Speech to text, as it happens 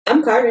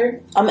I'm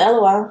Carter. I'm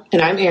LOL.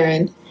 And I'm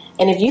Erin.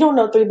 And if you don't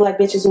know three black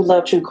bitches who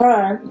love true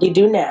crime, you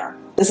do now.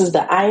 This is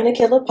the I Ain't a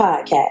Killer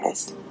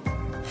podcast.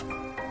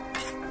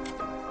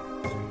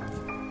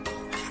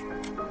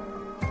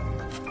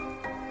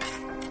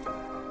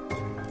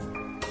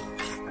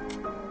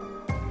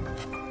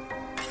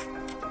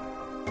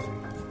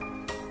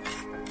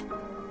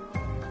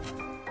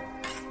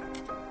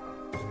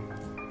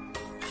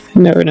 I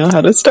never know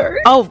how to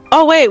start.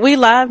 Oh wait, we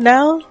live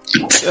now?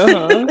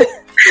 Uh-huh.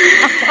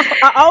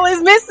 I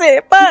always miss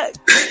it. Fuck.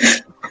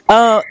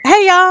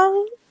 Hey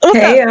y'all.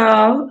 Hey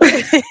y'all.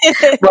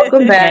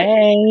 Welcome back.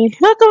 Hey.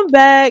 Welcome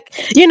back.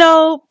 You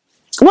know,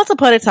 once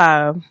upon a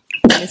time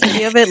in the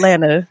city of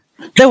Atlanta,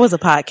 there was a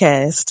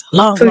podcast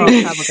long time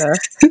ago.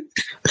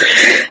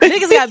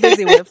 Niggas got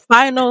busy with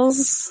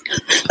finals.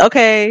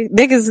 Okay,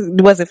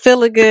 niggas wasn't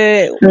feeling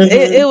good.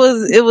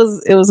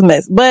 Mm-hmm. It was a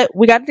mess. But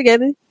we got it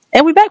together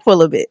and we back for a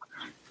little bit.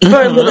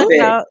 For a little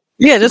bit.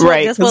 Yeah, just for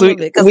a little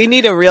bit. We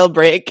need a real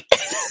break.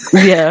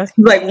 Yeah.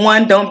 Like,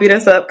 one, don't beat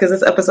us up because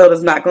this episode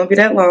is not going to be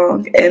that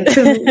long. And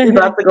two, we're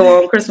about to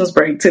go on Christmas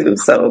break too.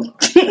 So,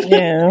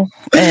 yeah.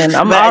 And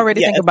I'm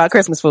already thinking about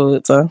Christmas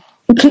food. So,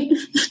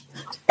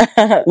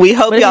 we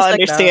hope y'all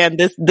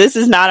understand this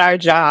is not our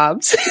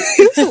jobs.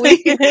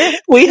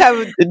 we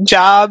have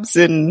jobs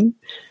and,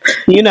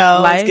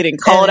 it's getting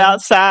cold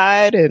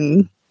outside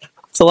and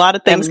it's a lot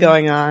of things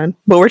going on,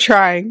 but we're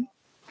trying.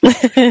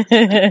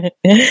 And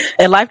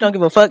life don't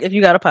give a fuck if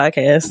you got a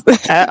podcast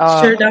at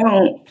all. Sure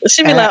don't.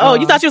 She be like,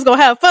 you thought you was gonna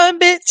have fun,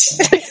 bitch?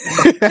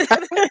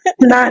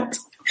 Not.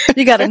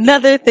 You got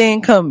another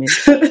thing coming.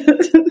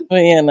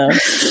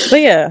 But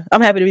yeah, I'm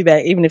happy to be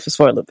back, even if it's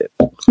for a little bit.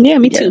 Yeah,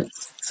 me too.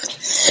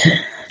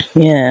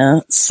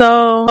 Yeah.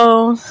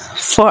 So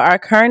for our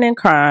current in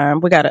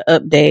crime, we got an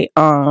update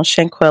on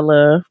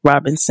Shanquella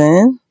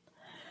Robinson.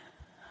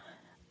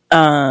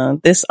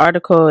 This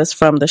article is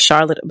from the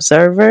Charlotte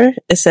Observer.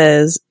 It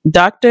says,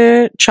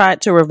 doctor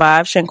tried to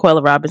revive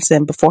Shanquella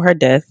Robinson before her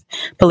death.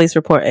 Police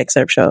report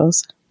excerpt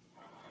shows.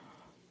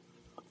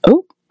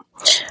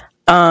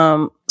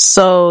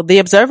 So the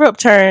Observer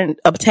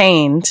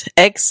obtained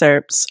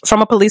excerpts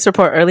from a police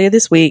report earlier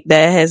this week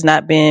that had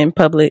not been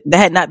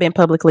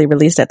publicly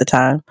released at the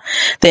time.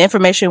 The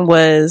information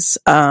was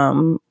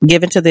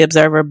given to the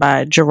Observer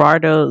by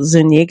Gerardo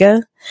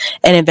Zuniga,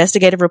 an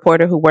investigative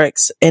reporter who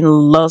works in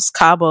Los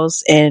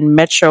Cabos and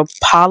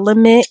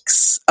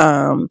Metropolimex.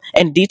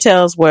 And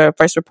details were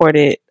first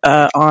reported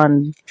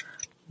on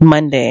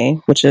Monday,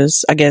 which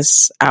is, I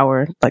guess,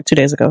 2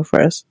 days ago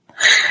for us.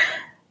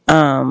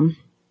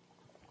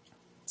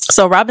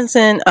 So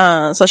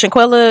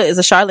Shanquella is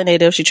a Charlotte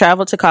native. She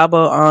traveled to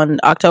Cabo on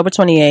October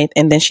 28th,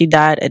 and then she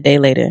died a day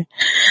later.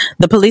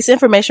 The police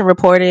information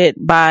reported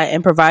by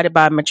and provided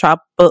by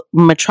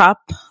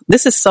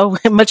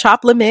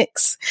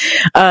Metropolimex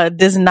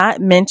does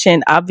not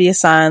mention obvious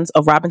signs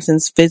of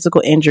Robinson's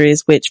physical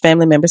injuries, which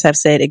family members have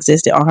said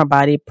existed on her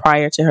body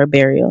prior to her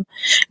burial.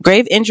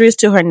 Grave injuries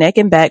to her neck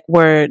and back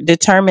were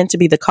determined to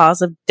be the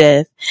cause of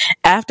death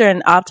after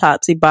an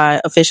autopsy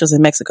by officials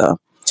in Mexico.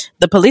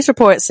 The police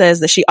report says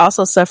that she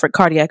also suffered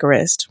cardiac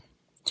arrest.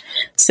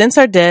 Since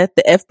her death,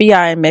 the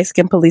FBI and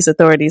Mexican police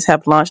authorities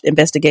have launched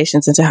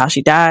investigations into how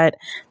she died.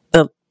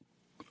 The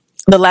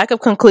lack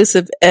of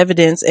conclusive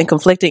evidence and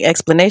conflicting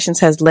explanations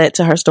has led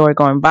to her story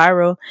going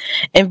viral,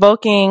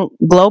 invoking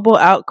global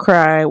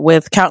outcry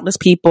with countless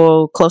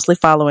people closely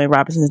following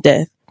Robinson's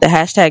death. The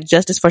hashtag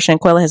Justice for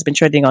Shanquella has been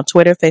trending on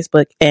Twitter,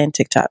 Facebook, and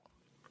TikTok.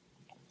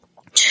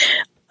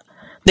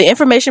 The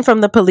information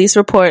from the police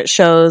report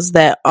shows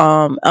that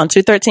on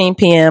 2:13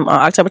 p.m.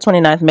 on October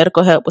 29th,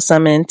 medical help was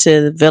summoned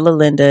to Villa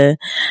Linda,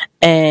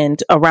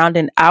 and around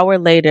an hour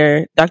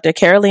later, Dr.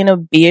 Carolina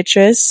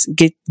Beatriz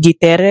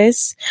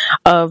Gutierrez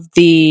of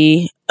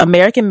the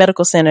American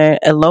Medical Center,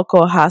 a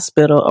local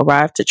hospital,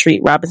 arrived to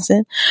treat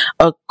Robinson,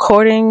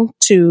 according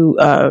to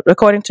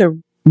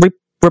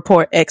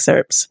report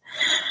excerpts.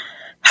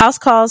 House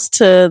calls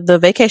to the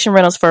vacation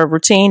rentals for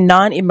routine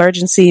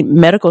non-emergency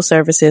medical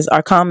services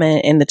are common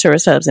in the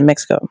tourist hubs in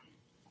Mexico.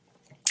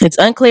 It's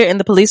unclear in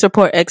the police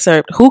report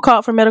excerpt who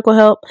called for medical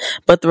help,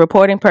 but the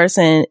reporting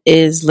person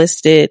is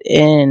listed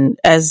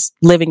as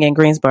living in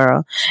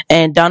Greensboro.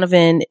 And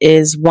Donovan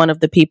is one of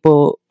the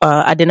people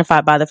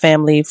identified by the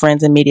family,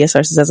 friends, and media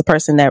sources as a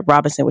person that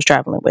Robinson was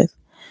traveling with.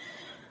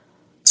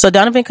 So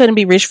Donovan couldn't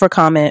be reached for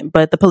comment,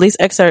 but the police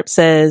excerpt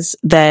says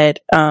that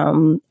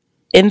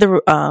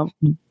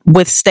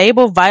with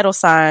stable vital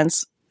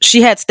signs,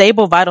 she had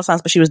stable vital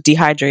signs, but she was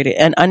dehydrated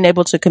and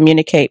unable to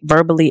communicate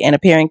verbally and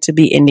appearing to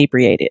be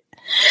inebriated.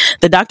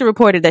 The doctor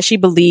reported that she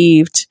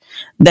believed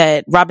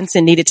that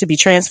Robinson needed to be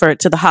transferred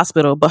to the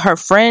hospital, but her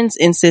friends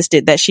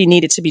insisted that she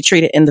needed to be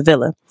treated in the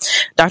villa.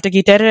 Dr.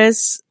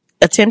 Gutierrez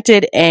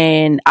attempted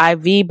an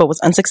IV, but was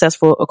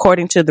unsuccessful,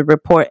 according to the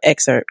report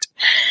excerpt.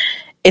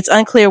 It's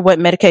unclear what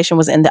medication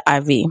was in the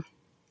IV.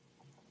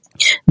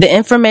 The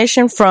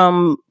information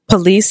from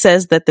police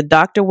says that the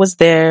doctor was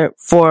there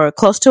for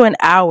close to an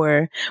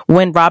hour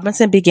when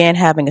Robinson began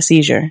having a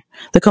seizure.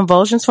 The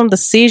convulsions from the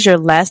seizure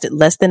lasted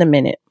less than a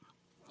minute.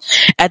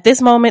 At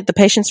this moment, the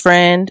patient's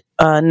friend,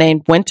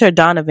 named Winter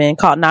Donovan,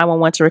 called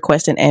 911 to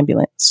request an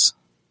ambulance.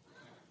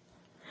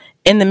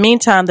 In the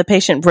meantime, the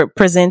patient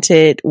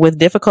presented with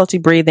difficulty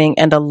breathing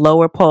and a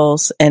lower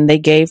pulse, and they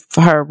gave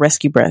her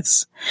rescue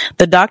breaths.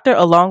 The doctor,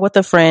 along with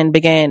a friend,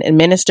 began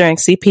administering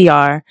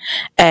CPR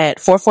at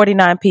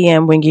 4:49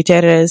 p.m. when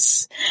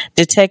Gutierrez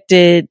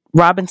detected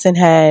Robinson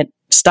had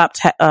stopped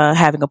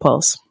having a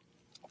pulse.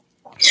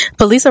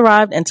 Police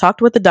arrived and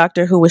talked with the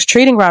doctor who was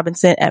treating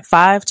Robinson at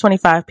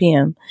 5:25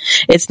 p.m.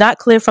 It's not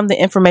clear from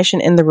the information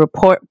in the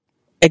report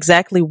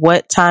exactly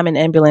what time an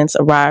ambulance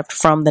arrived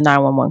from the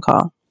 911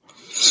 call.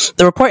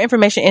 The report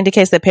information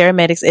indicates that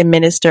paramedics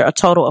administer a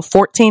total of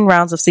 14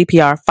 rounds of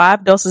CPR,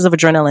 5 doses of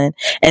adrenaline,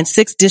 and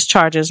 6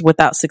 discharges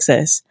without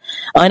success.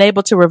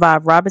 Unable to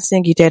revive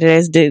Robinson,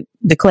 Gutierrez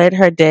declared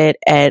her dead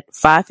at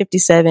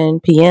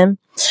 5:57 p.m.,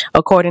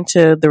 according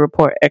to the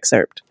report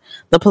excerpt.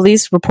 The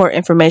police report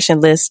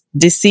information lists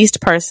deceased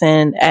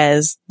person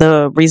as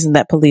the reason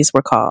that police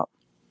were called.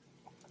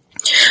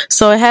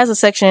 So it has a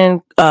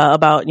section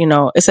about,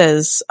 it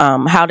says,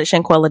 how did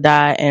Shanquella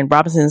die, and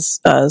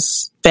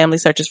Robinson's family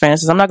searches for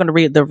answers. I'm not going to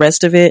read the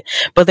rest of it,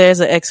 but there's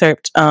an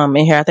excerpt in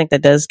here, I think,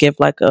 that does give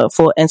like a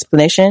full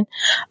explanation.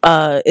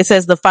 It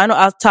says the final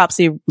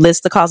autopsy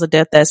lists the cause of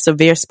death as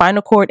severe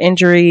spinal cord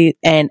injury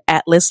and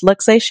atlas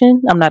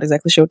luxation. I'm not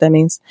exactly sure what that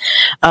means.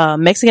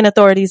 Mexican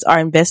authorities are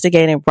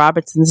investigating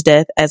Robinson's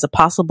death as a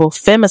possible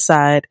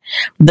femicide.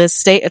 The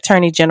state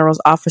attorney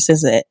general's office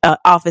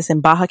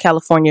in Baja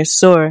California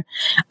Sur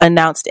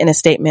announced in a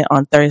statement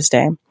on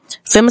Thursday.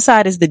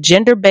 Femicide is the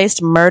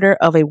gender-based murder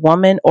of a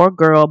woman or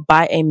girl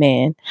by a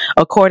man,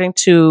 according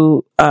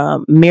to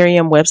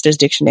Merriam-Webster's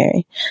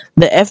dictionary.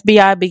 The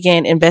FBI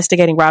began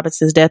investigating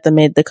Robinson's death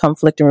amid the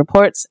conflicting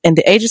reports, and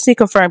the agency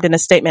confirmed in a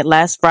statement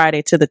last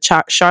Friday to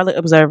the Charlotte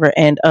Observer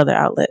and other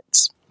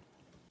outlets.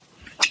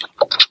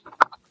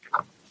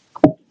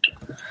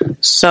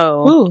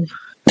 So,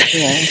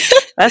 yeah,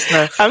 that's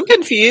rough. I'm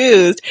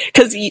confused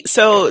because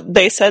so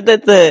they said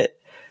that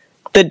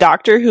the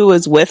doctor who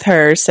was with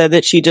her said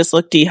that she just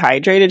looked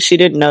dehydrated. She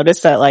didn't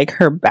notice that like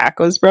her back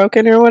was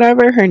broken or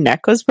whatever. Her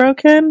neck was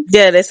broken.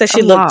 Yeah, they said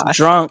she looked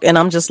drunk, and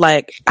I'm just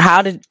like,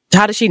 how did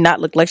she not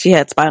look like she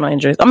had spinal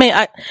injuries? I mean,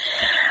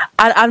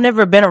 I've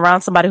never been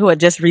around somebody who had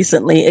just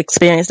recently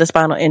experienced a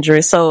spinal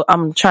injury, so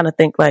I'm trying to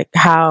think like,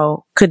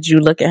 how could you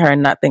look at her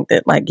and not think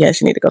that like, yeah,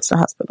 she need to go to the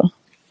hospital?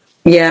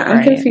 Yeah,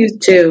 I'm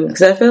confused too,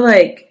 because I feel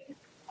like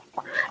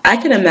I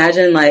can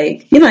imagine,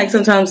 like, like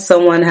sometimes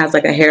someone has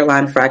like a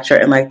hairline fracture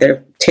in like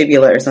their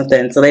tibia or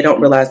something, so they don't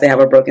realize they have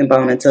a broken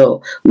bone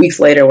until weeks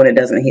later when it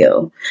doesn't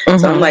heal. Mm-hmm.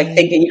 So I'm like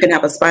thinking you can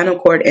have a spinal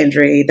cord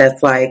injury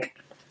that's like,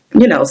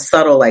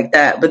 subtle like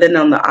that, but then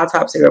on the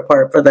autopsy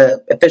report for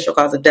the official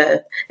cause of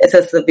death, it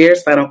says severe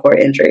spinal cord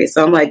injury.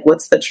 So I'm like,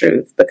 what's the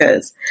truth?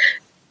 Because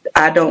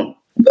I don't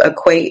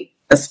equate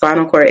a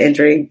spinal cord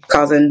injury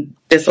causing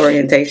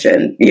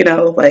disorientation,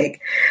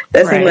 like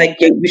that seemed like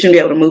you shouldn't be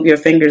able to move your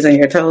fingers and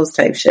your toes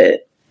type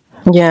shit.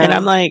 Yeah. And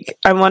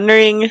I'm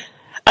wondering,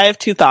 I have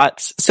 2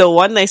 thoughts. So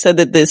one, they said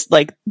that this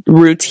like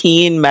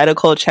routine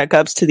medical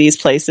checkups to these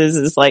places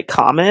is like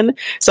common.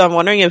 So I'm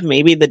wondering if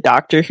maybe the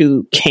doctor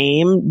who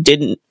came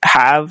didn't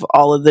have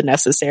all of the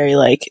necessary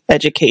like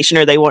education,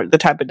 or they weren't the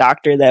type of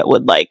doctor that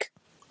would like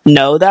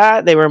know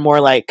that. They were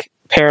more like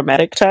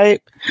paramedic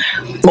type.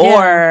 Yeah.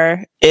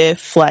 Or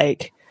if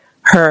like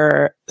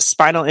her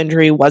spinal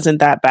injury wasn't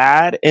that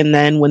bad, and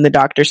then when the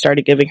doctor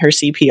started giving her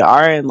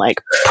CPR and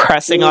like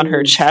pressing on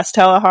her chest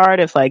hella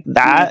hard, if like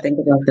that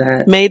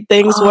made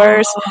things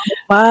worse.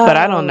 Wow. But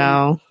I don't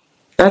know.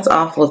 That's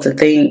awful to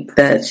think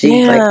that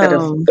she like could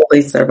have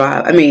fully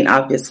survived. I mean,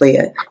 obviously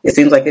it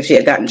seems like if she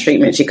had gotten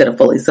treatment, she could have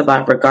fully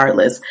survived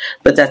regardless.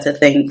 But that's a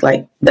thing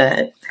like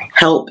that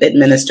help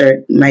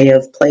administered may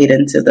have played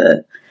into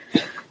the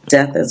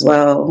death as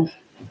well.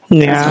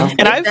 Yeah.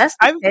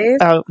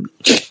 And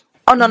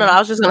Oh, no. I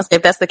was just going to say,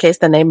 if that's the case,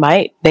 then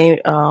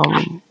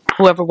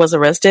whoever was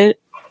arrested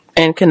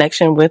in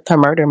connection with her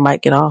murder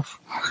might get off.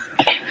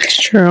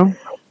 It's true.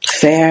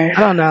 Fair. I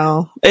don't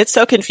know. It's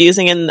so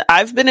confusing. And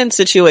I've been in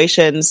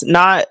situations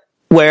I've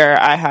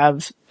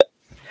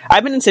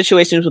been in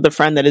situations with a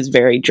friend that is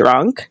very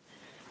drunk,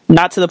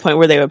 not to the point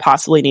where they would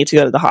possibly need to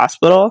go to the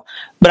hospital.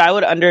 But I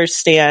would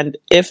understand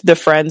if the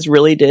friends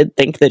really did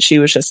think that she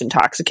was just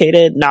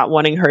intoxicated, not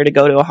wanting her to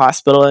go to a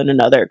hospital in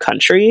another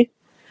country.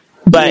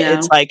 But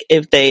it's like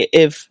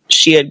if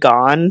she had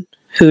gone,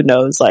 who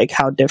knows like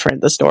how different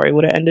the story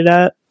would have ended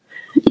up.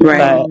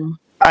 Right. But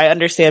I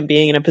understand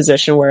being in a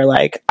position where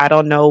like, I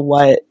don't know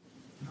what,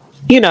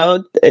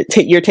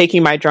 you're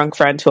taking my drunk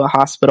friend to a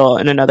hospital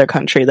in another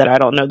country that I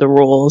don't know the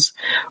rules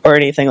or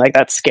anything like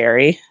that's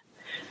scary.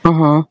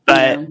 Mm-hmm.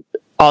 But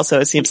also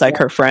it seems like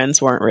her friends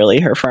weren't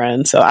really her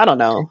friends. So I don't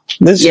know.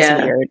 This is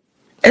just weird.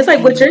 It's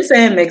like what you're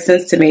saying makes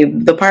sense to me.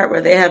 The part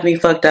where they have me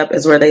fucked up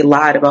is where they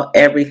lied about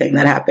everything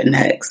that happened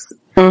next.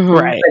 Mm-hmm.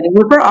 Right. Like, if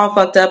we're all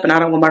fucked up and I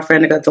don't want my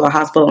friend to go to a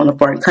hospital in a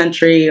foreign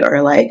country,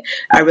 or like,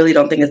 I really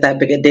don't think it's that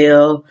big a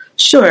deal.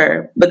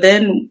 Sure. But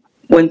then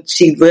when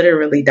she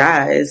literally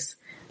dies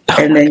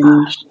and then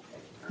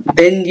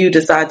then you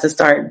decide to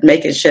start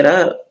making shit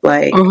up.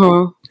 Like,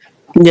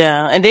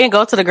 yeah, and then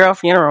go to the girl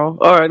funeral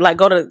or like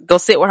go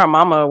sit with her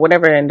mama or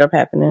whatever ended up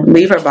happening.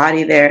 Leave her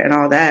body there and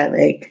all that.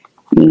 Like,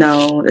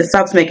 no, it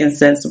stops making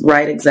sense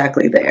right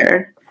exactly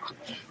there.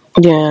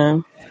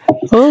 Yeah.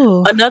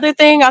 Ooh. Another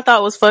thing I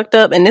thought was fucked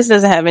up, and this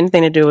doesn't have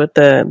anything to do with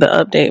the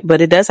update, but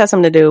it does have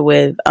something to do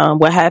with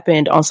what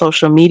happened on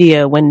social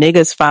media when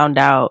niggas found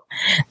out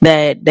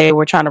that they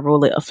were trying to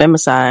rule it a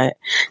femicide.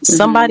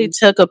 Somebody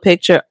took a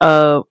picture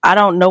of, I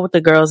don't know what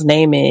the girl's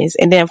name is,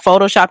 and then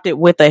photoshopped it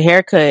with a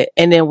haircut,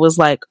 and then was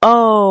like,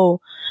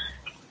 oh,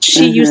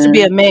 she used to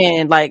be a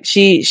man. Like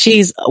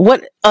she's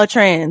what a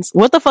trans.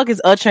 What the fuck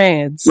is a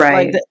trans?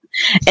 Right. Like,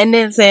 and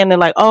then saying they're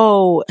like,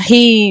 oh,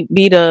 he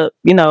beat up,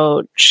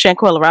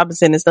 Shanquella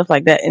Robinson and stuff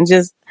like that. And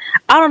just,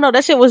 I don't know,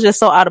 that shit was just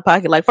so out of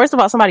pocket. Like, first of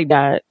all, somebody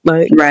died.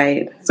 Like,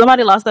 right.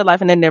 Somebody lost their life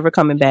and they're never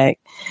coming back.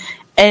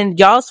 And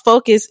y'all's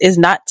focus is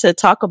not to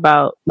talk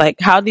about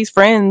like how these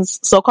friends,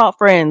 so-called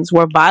friends,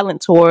 were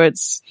violent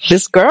towards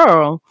this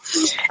girl.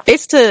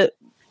 It's to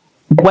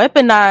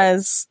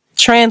weaponize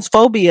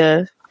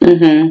transphobia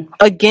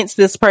against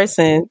this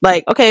person.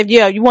 Like, okay, if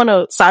you want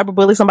to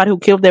cyberbully somebody who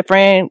killed their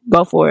friend,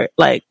 go for it.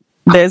 Like,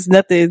 there's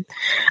nothing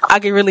I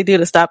can really do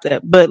to stop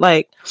that. But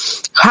like,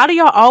 how do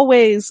y'all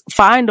always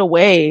find a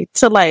way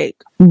to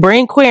like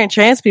bring queer and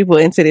trans people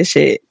into this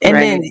shit and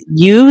then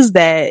use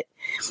that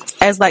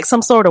as like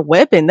some sort of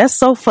weapon? That's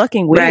so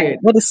fucking weird. Right.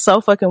 That is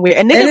so fucking weird.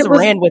 And niggas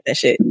ran with that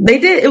shit. They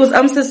did. It was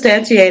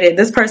unsubstantiated.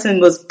 This person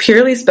was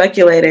purely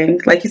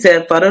speculating. Like you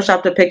said,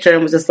 photoshopped a picture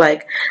and was just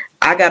like,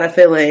 I got a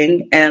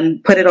feeling,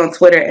 and put it on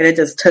Twitter, and it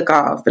just took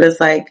off. But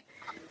it's like,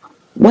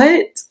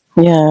 what?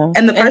 Yeah.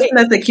 And the person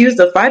that's accused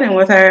of fighting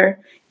with her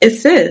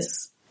is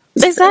cis.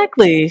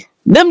 Exactly.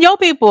 Them your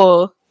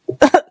people.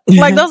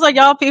 Like, those are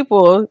y'all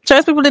people.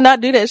 Trans people did not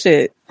do that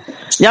shit.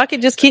 Y'all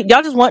can just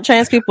y'all just want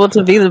trans people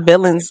to be the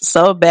villains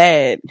so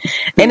bad.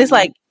 And it's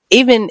like,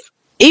 even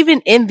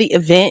in the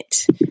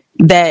event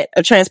that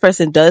a trans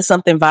person does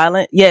something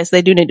violent, yes,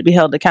 they do need to be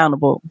held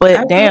accountable. But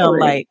absolutely. Damn,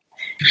 like,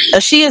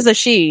 a she is a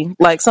she.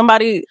 Like,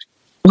 somebody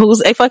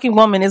who's a fucking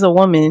woman is a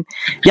woman.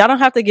 Y'all don't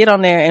have to get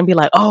on there and be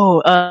like,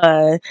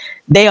 oh,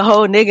 they a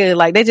whole nigga.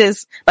 Like, they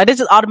just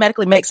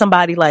automatically make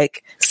somebody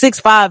like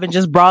 6'5" and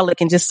just brolic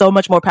and just so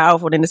much more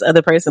powerful than this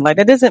other person. Like,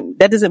 that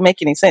doesn't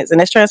make any sense. And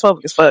that's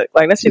transphobic as fuck.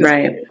 Like, that shit is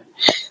right. Weird.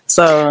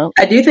 So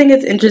I do think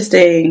it's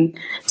interesting.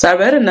 So I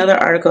read another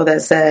article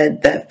that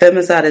said that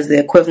femicide is the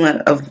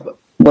equivalent of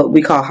what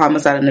we call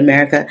homicide in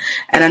America.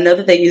 And I know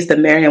that they use the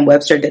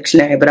Merriam-Webster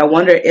dictionary, but I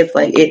wonder if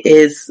like it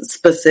is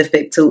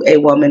specific to a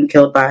woman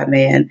killed by a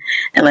man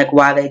and like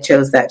why they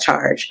chose that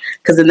charge.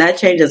 Because then that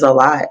changes a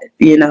lot,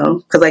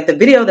 because like the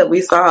video that we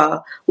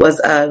saw was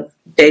of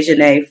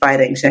Dejanay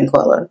fighting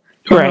Shanquella.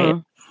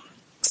 Right.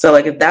 So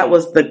like if that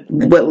was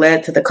what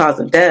led to the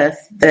cause of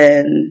death,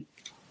 then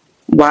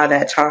why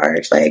that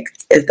charge? Like,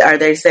 are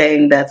they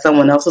saying that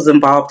someone else was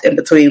involved in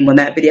between when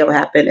that video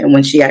happened and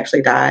when she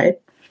actually died?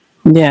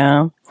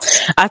 Yeah.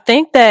 I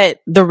think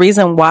that the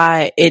reason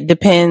why it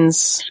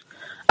depends,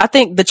 I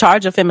think the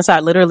charge of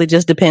femicide literally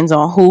just depends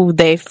on who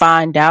they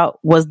find out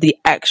was the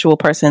actual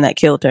person that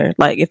killed her.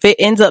 Like, if it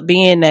ends up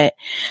being that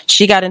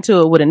she got into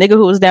it with a nigga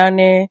who was down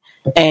there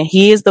and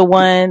he is the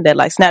one that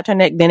like snapped her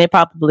neck, then it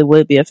probably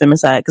would be a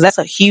femicide, because that's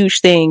a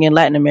huge thing in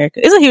Latin America.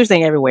 It's a huge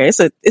thing everywhere.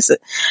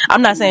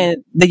 I'm not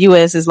saying the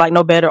US is like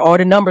no better or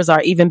the numbers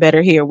are even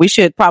better here. We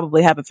should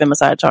probably have a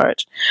femicide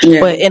charge.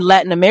 Yeah. But in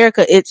Latin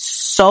America, it's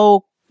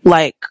so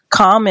like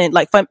common,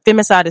 like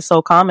femicide is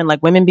so common,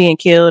 like women being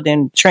killed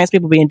and trans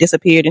people being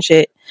disappeared and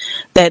shit,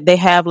 that they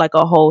have like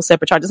a whole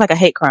separate charge. It's like a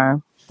hate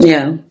crime.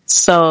 Yeah.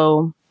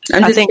 So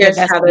I'm just curious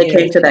how they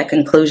came to that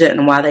conclusion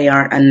and why they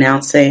aren't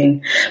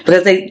announcing,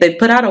 because they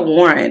put out a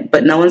warrant,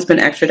 but no one's been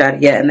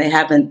extradited yet, and they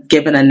haven't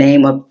given a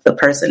name of the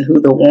person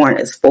who the warrant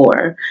is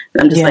for.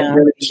 And I'm just like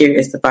really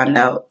curious to find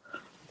out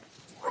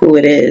who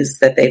it is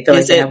that they feel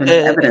like they have enough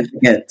evidence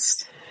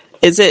against.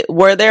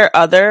 Were there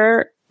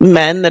other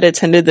men that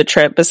attended the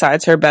trip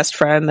besides her best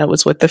friend that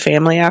was with the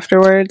family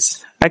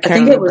afterwards? I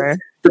think remember. It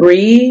was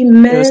 3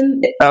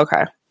 men.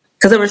 Okay.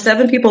 Because there were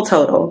 7 people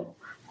total.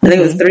 I think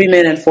it was 3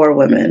 men and 4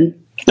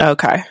 women.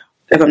 Okay.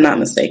 If I'm not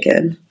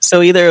mistaken.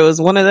 So either it was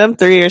one of them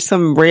 3 or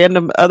some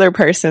random other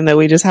person that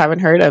we just haven't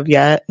heard of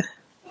yet.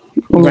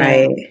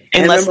 Right.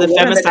 Unless the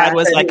femicide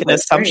was like an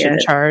assumption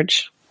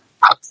charge.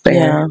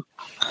 Yeah.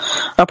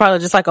 Or probably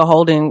just like a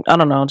holding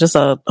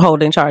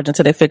charge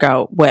until they figure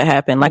out what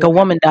happened. Like, a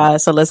woman died,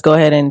 so let's go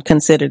ahead and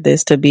consider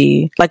this to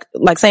be like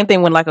same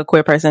thing when like a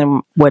queer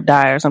person would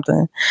die or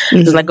something.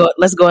 Mm-hmm. Just like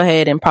let's go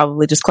ahead and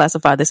probably just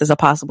classify this as a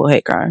possible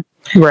hate crime.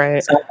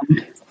 Right.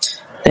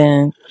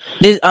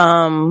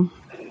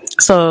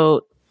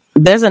 So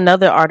there's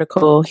another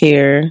article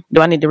here.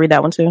 Do I need to read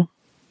that one too?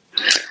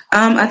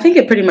 I think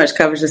it pretty much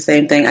covers the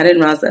same thing. I didn't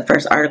realize that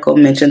first article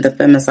mentioned the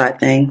femicide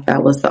thing.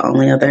 That was the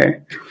only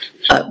other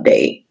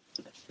update.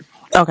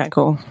 Okay,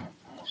 cool.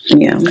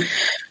 Yeah.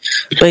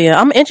 But yeah,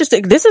 I'm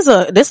interested. This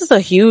is a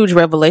huge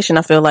revelation,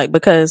 I feel like,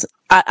 because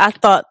I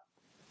thought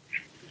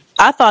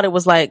I thought it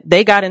was like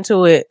they got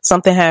into it,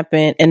 something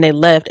happened, and they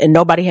left, and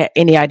nobody had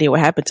any idea what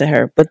happened to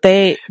her. But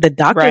the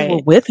doctors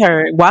were with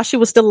her while she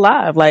was still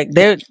alive. Like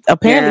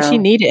apparently she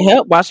needed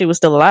help while she was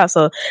still alive.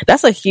 So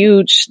that's a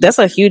huge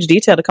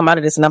detail to come out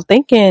of this. And I'm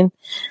thinking,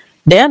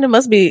 damn, there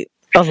must be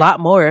a lot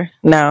more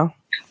now.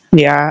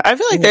 Yeah, I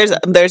feel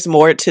like there's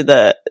more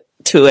to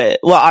it.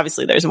 Well,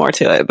 obviously there's more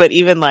to it, but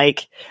even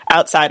like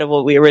outside of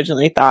what we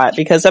originally thought,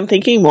 because I'm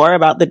thinking more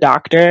about the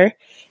doctor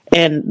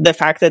and the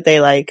fact that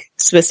they like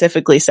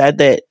specifically said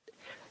that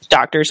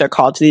doctors are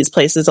called to these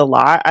places a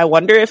lot. I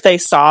wonder if they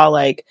saw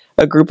like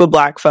a group of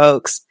Black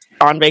folks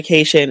on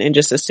vacation and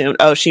just assumed,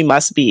 oh, she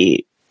must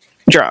be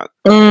drunk,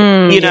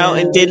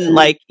 and didn't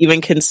like even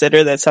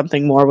consider that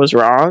something more was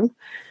wrong.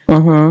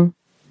 Mm-hmm.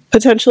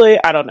 Potentially,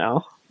 I don't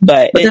know.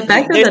 But the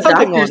fact that the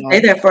doctors stay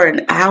there for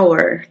an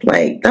hour,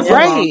 like that's a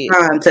long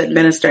time to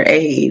administer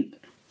aid.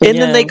 And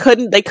then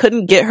they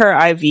couldn't get her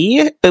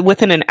IV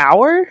within an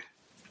hour.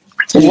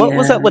 What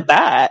was up with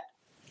that?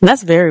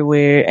 That's very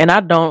weird. And I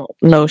don't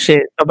know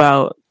shit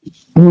about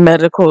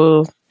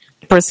medical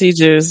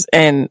procedures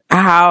and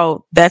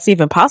how that's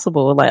even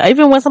possible. Like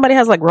even when somebody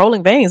has like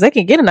rolling veins, they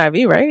can get an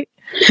IV, right?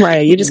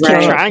 Right. You just keep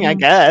trying, I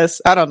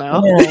guess. I don't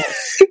know. Yeah.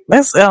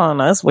 I don't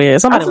know. That's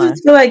weird. I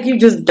just feel like you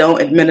just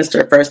don't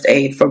administer first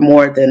aid for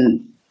more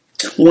than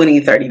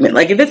 20, 30 minutes.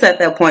 Like if it's at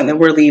that point that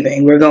we're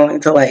leaving, we're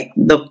going to like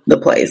the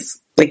place.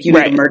 Like you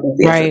need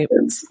emergency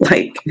assistance.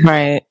 Like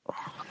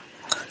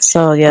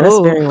So yeah, that's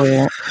very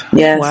weird.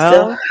 Yeah,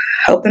 still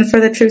hoping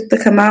for the truth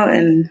to come out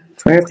and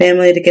for her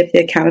family to get the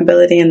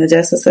accountability and the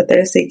justice that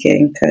they're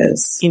seeking.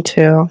 Because me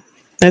too.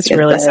 It's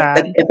really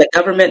sad. If the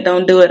government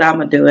don't do it, I'm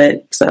gonna do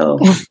it. So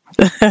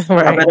I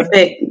better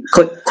pick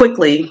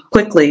quickly.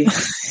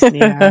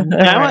 Yeah.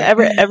 I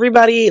want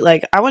everybody,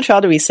 like, I want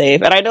y'all to be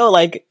safe. And I know,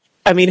 like,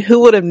 I mean,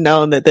 who would have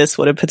known that this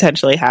would have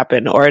potentially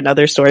happened? Or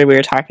another story we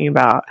were talking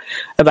about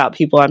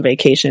people on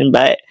vacation.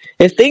 But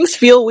if things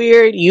feel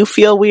weird, you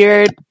feel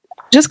weird,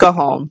 just go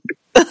home.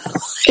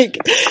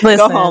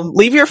 Go home.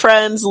 Leave your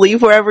friends.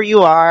 Leave wherever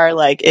you are.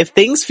 Like, if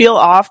things feel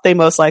off, they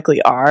most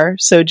likely are.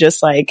 So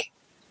just, like,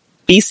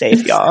 be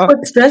safe, y'all.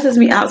 What stresses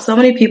me out, so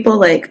many people,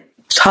 like,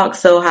 talk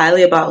so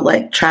highly about,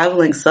 like,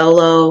 traveling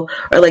solo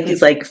or, like,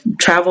 these, like,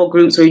 travel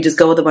groups where you just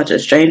go with a bunch of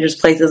strangers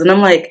places. And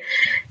I'm like,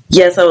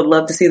 yes, I would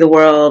love to see the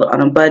world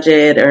on a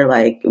budget or,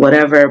 like,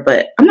 whatever,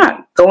 but I'm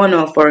not going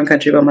to a foreign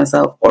country by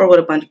myself or with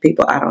a bunch of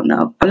people I don't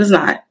know. I'm just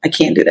not. I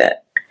can't do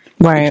that.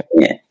 Right.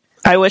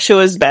 I wish it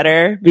was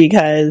better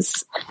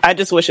because I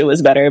just wish it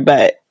was better,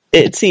 but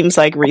it seems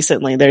like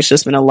recently there's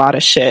just been a lot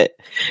of shit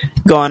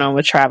going on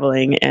with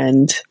traveling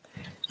and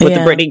with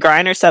the Brittany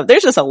Griner stuff.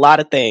 There's just a lot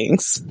of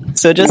things.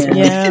 So just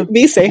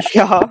be safe,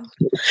 y'all.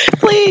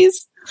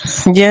 Please.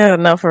 Yeah,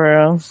 no, for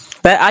real.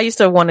 But I used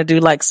to want to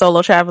do like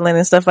solo traveling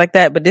and stuff like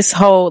that. But this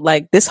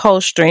whole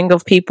string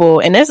of people,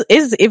 and there's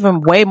even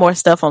way more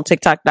stuff on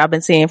TikTok that I've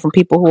been seeing from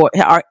people who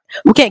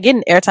can't get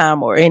an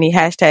airtime or any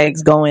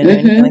hashtags going or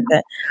anything like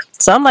that.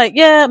 So I'm like,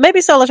 yeah,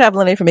 maybe solo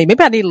traveling ain't for me.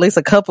 Maybe I need at least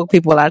a couple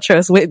people I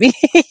trust with me.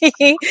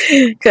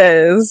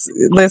 Because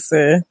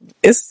listen,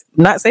 it's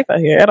not safe out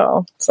here at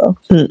all. So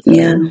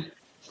yeah.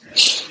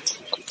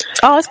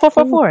 Oh, it's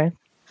 444.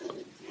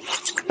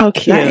 Oh,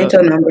 cute.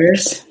 Angel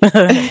numbers.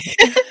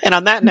 And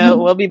on that note,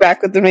 we'll be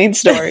back with the main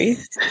story.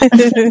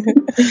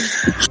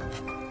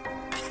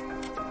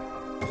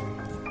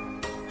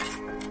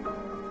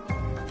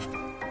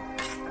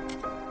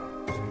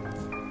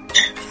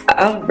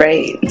 All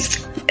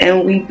right,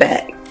 and we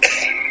back.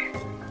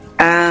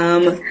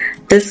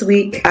 This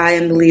week I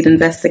am the lead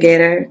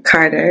investigator,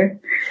 Carter,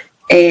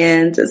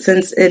 and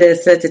since it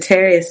is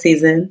Sagittarius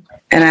season,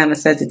 and I'm a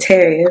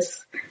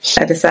Sagittarius,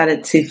 I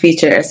decided to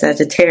feature a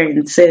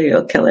Sagittarian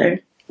serial killer.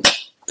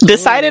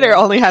 Decided or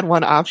only had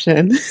one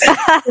option? Please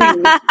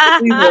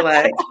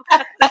relax.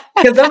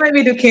 Because don't make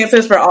me do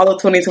cancers for all of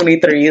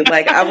 2023.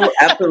 Like, I will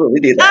absolutely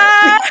do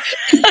that.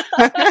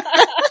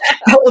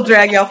 I will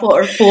drag y'all for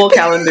a full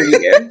calendar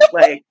year.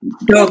 Like,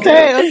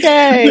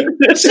 okay.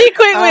 She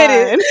quick with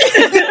it.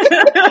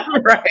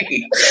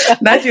 Right.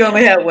 Not you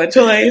only had one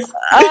choice.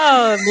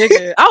 Oh,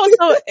 nigga. I was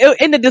so,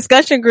 in the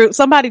discussion group,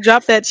 somebody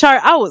dropped that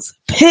chart. I was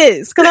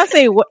pissed. Because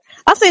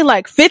I seen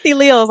like 50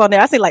 Leos on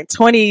there. I seen like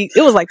 20,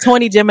 it was like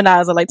 20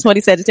 Geminis or like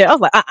 20 Sagittarius. I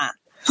was like,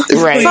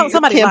 Right.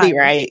 Somebody can't be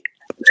right.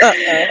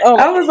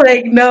 I was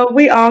like, no,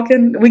 we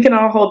can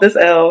all hold this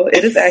L.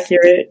 It is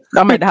accurate.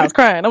 I'm at the house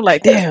crying. I'm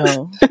like,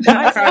 damn.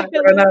 Not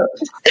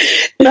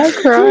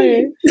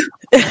crying.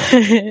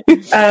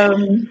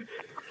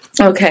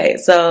 Okay,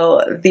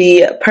 so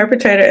the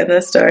perpetrator in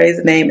this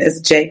story's name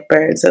is Jake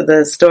Bird. So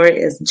the story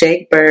is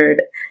Jake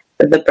Bird,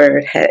 the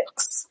Bird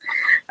Hex.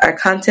 Our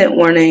content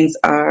warnings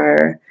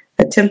are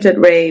attempted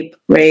rape,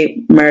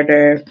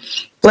 murder,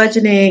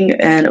 bludgeoning,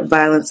 and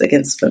violence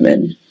against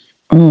women.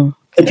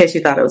 In case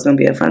you thought it was going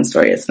to be a fun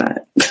story, it's not.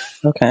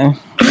 Okay.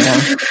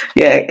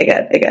 Yeah,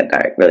 it got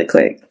dark really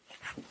quick.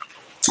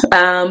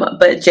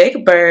 But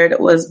Jake Bird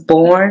was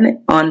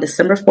born on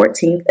December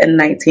 14th in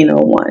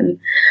 1901,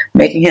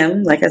 making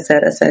him, like I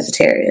said, a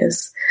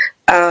Sagittarius.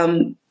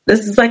 The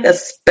this is like a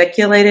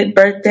speculated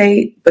birth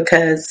date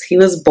because he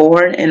was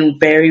born in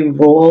very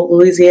rural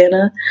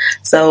Louisiana.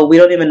 So we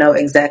don't even know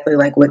exactly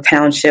like what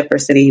township or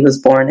city he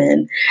was born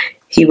in.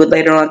 He would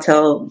later on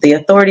tell the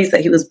authorities that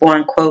he was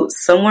born, quote,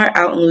 somewhere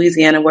out in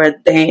Louisiana where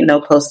there ain't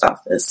no post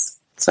office.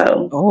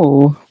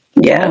 So,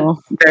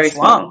 very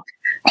small.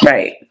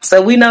 Right.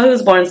 So we know he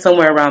was born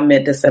somewhere around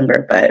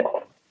mid-December, but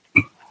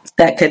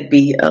that could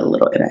be a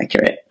little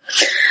inaccurate.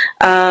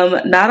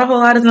 Not a whole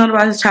lot is known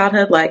about his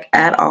childhood, like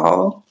at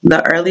all.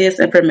 The earliest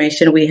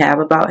information we have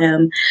about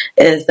him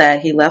is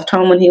that he left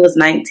home when he was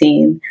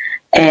 19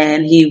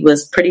 and he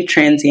was pretty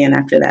transient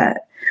after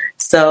that.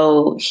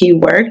 So he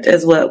worked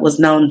as what was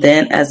known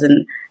then as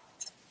an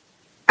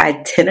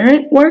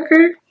itinerant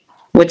worker,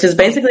 which is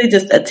basically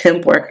just a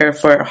temp worker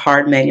for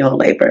hard manual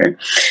labor.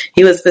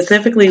 He would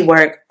specifically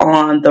work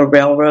on the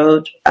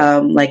railroad,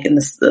 like in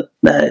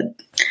the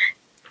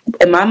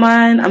in my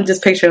mind, I'm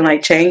just picturing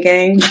like chain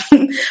gang,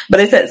 but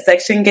it said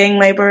section gang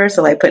labor,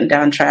 so like putting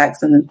down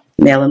tracks and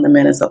nailing them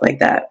in and stuff like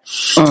that.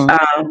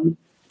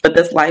 But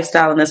this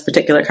lifestyle and this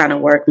particular kind of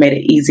work made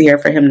it easier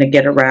for him to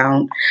get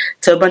around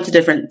to a bunch of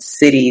different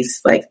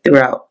cities like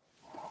throughout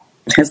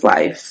his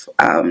life,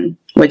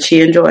 which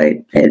he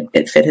enjoyed.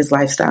 It fit his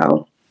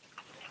lifestyle.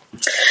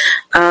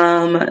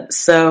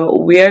 So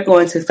we are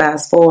going to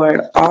fast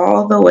forward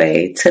all the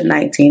way to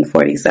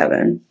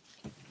 1947.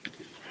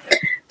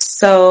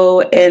 So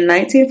in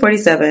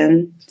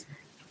 1947,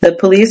 the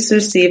police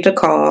received a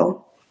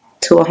call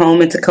to a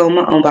home in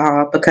Tacoma,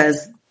 Omaha,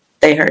 because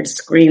they heard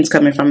screams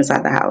coming from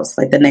inside the house,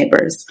 like the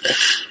neighbors.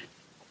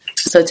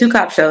 So 2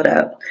 cops showed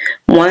up.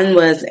 One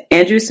was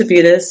Andrew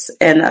Sabutis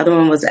and the other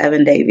one was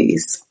Evan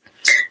Davies.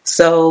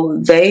 So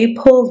they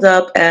pulled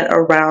up at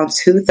around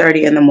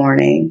 2:30 in the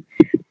morning.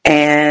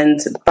 And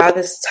by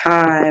this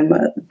time,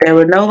 there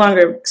were no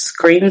longer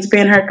screams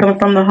being heard coming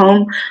from the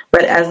home.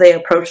 But as they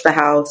approached the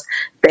house,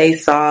 they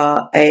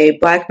saw a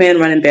black man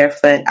running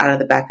barefoot out of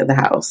the back of the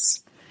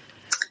house.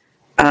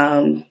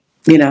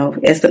 You know,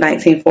 it's the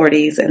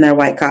 1940s and they're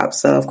white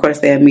cops. So, of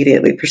course, they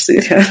immediately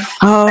pursued him.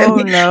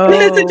 Oh, no.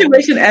 In a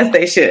situation as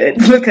they should,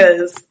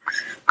 because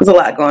there's a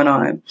lot going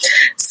on.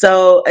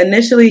 So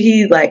initially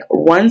he like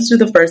runs through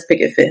the first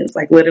picket fence,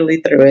 like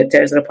literally through it,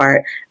 tears it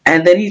apart.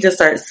 And then he just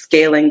starts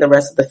scaling the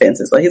rest of the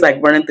fences. So he's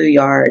like running through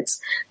yards,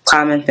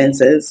 climbing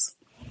fences.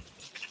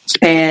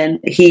 And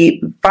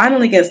he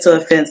finally gets to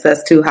a fence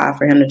that's too high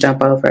for him to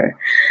jump over.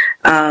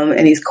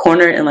 And he's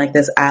cornered in like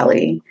this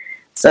alley.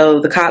 So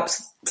the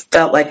cops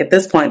felt like at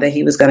this point that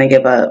he was going to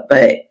give up,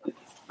 but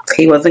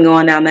he wasn't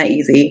going down that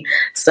easy.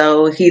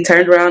 So he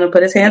turned around and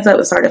put his hands up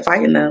and started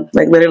fighting them,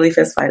 like literally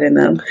fist fighting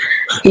them.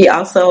 He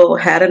also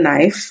had a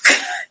knife.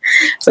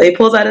 So he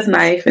pulls out his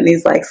knife and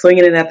he's like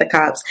swinging it at the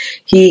cops.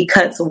 He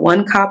cuts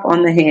one cop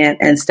on the hand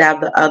and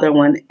stabbed the other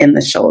one in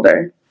the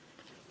shoulder.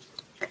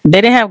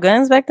 They didn't have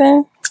guns back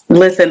then?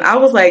 Listen, I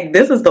was like,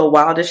 this is the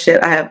wildest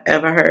shit I have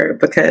ever heard,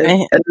 because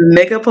a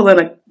nigga pulling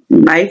a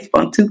knife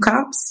on 2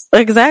 cops?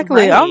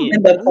 Exactly. Right. I'm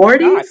in the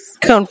 40s.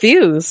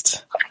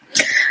 Confused.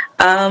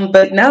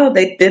 But no,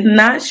 they did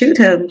not shoot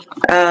him.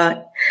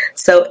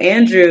 So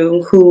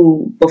Andrew,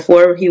 who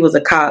before he was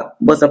a cop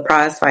was a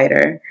prize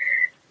fighter,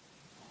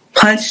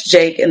 punched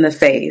Jake in the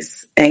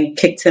face and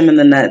kicked him in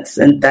the nuts,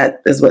 and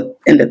that is what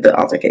ended the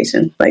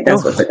altercation. Like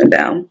that's what took him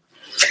down.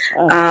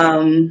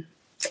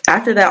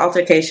 After that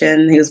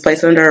altercation, he was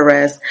placed under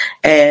arrest,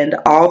 and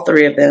all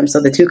 3 of them,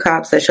 so the 2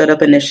 cops that showed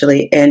up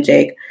initially and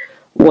Jake,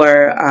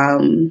 were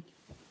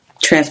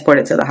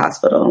transported to the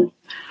hospital.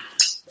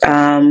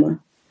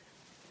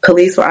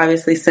 Police were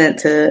obviously sent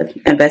to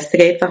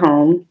investigate the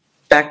home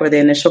back where the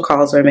initial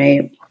calls were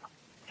made.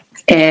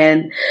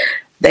 And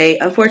they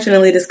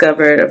unfortunately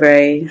discovered a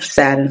very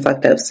sad and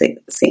fucked up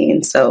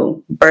scene.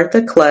 So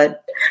Bertha Cludd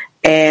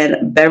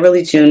and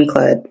Beverly June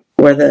Cludd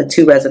were the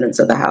 2 residents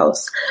of the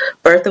house.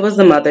 Bertha was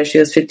the mother. She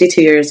was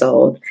 52 years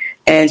old,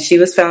 and she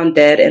was found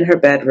dead in her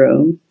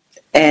bedroom.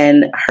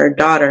 And her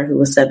daughter, who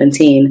was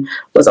 17,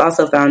 was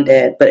also found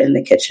dead, but in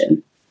the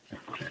kitchen.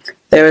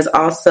 There was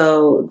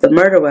also the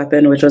murder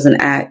weapon, which was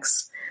an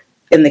axe,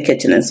 in the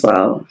kitchen as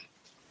well.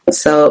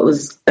 So it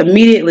was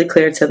immediately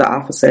clear to the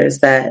officers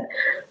that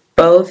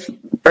both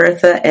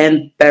Bertha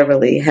and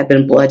Beverly had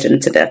been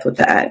bludgeoned to death with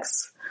the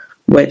axe,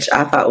 which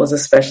I thought was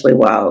especially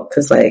wild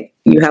because, like,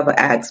 you have an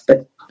axe,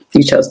 but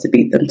you chose to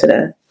beat them to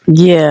death.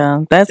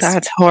 Yeah,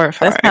 that's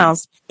horrifying. That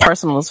sounds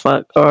personal as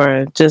fuck,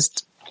 or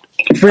just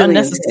really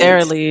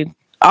unnecessarily. Intense.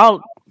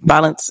 All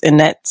violence in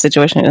that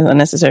situation is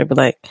unnecessary, but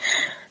like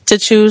to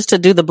choose to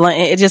do the blunt,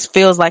 it just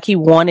feels like he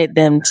wanted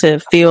them to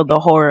feel the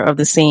horror of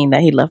the scene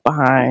that he left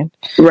behind.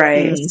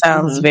 Right. It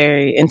sounds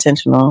very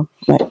intentional.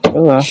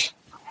 Like,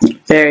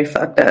 very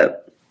fucked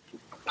up.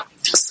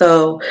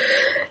 So,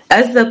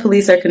 as the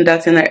police are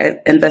conducting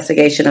their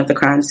investigation of the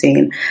crime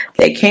scene,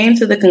 they came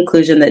to the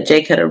conclusion that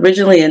Jake had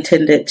originally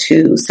intended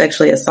to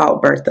sexually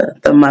assault Bertha,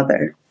 the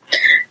mother,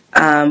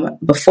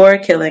 before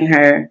killing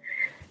her.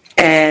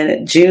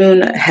 And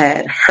June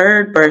had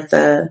heard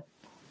Bertha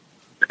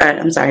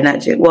I'm sorry,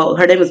 not June. Well,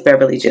 her name was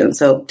Beverly June,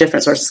 so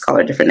different sources call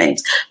her different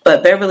names.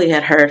 But Beverly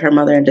had heard her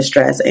mother in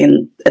distress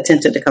and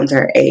attempted to come to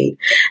her aid.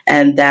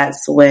 And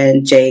that's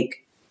when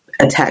Jake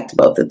attacked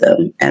both of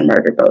them and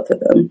murdered both of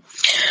them.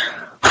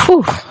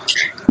 Whew.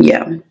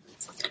 Yeah.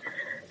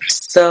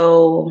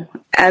 So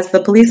as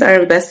the police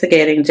are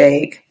investigating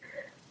Jake,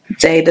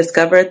 they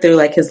discovered through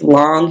like his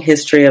long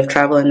history of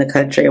traveling the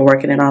country and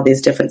working in all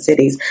these different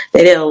cities,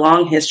 they did a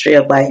long history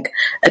of like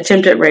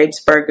attempted rapes,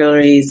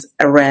 burglaries,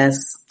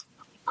 arrests,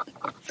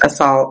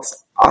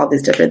 assaults, all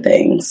these different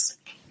things.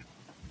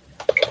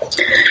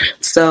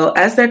 So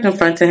as they're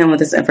confronting him with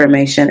this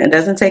information, it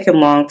doesn't take him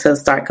long to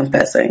start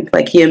confessing.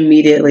 Like he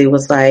immediately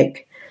was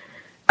like,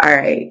 all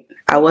right,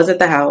 I was at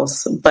the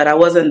house, but I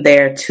wasn't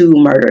there to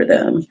murder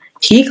them.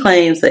 He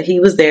claims that he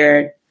was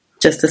there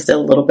just to steal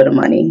a little bit of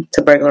money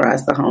to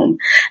burglarize the home,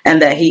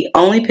 and that he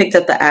only picked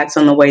up the axe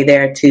on the way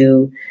there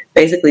to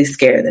basically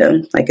scare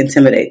them, like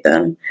intimidate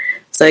them.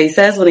 So he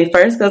says when he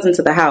first goes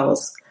into the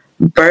house,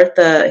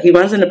 he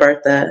runs into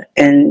Bertha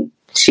and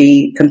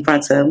she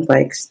confronts him,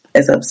 like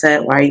is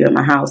upset. Why are you in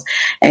my house?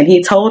 And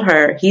he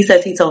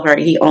says he told her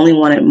he only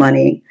wanted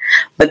money,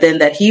 but then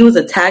that he was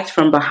attacked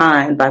from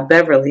behind by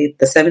Beverly,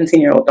 the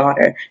 17-year-old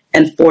daughter,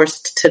 and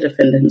forced to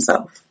defend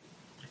himself.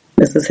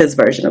 This is his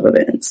version of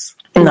events.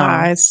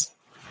 Nice.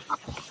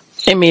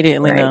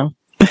 Immediately, right. no.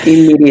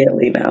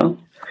 Immediately, no.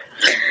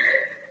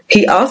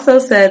 He also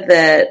said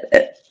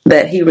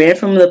that he ran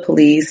from the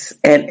police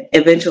and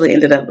eventually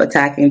ended up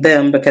attacking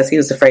them because he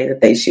was afraid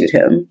that they'd shoot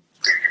him.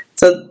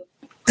 So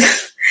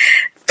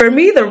for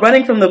me, the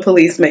running from the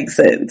police makes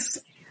sense.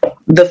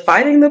 The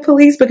fighting the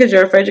police because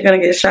you're afraid you're going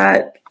to get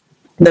shot,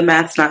 the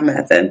math's not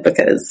mathing,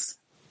 because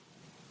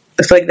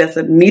I feel like that's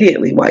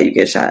immediately why you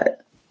get shot.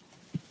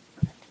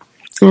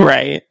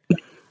 Right.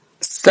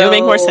 So, it would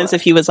make more sense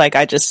if he was like,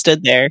 I just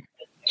stood there.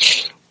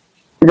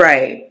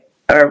 Right.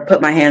 Or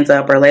put my hands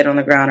up or laid on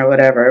the ground or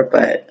whatever.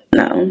 But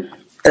no,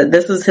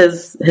 this is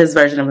his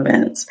version of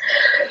events.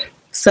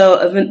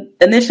 So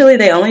initially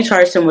they only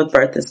charged him with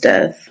Bertha's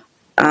death.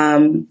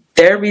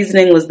 Their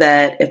reasoning was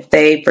that if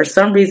they, for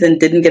some reason,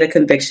 didn't get a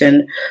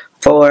conviction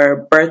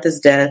for Bertha's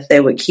death,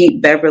 they would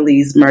keep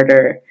Beverly's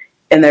murder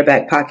in their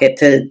back pocket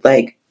to,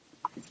 like,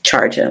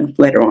 charge him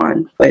later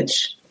on,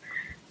 which,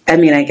 I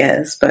mean, I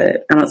guess,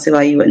 but I don't see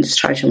why you wouldn't just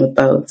charge him with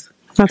both.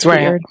 That's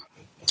weird.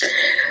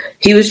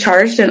 He was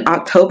charged in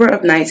October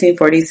of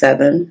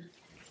 1947,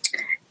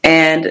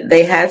 and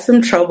they had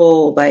some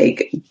trouble,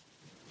 like,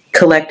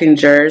 collecting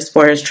jurors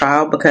for his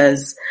trial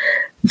because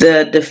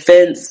the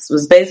defense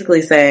was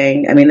basically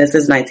saying, I mean, this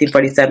is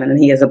 1947 and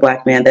he is a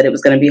black man, that it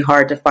was going to be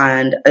hard to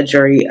find a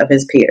jury of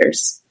his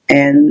peers.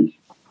 And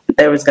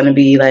there was going to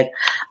be like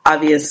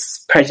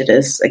obvious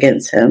prejudice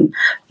against him.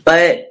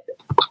 But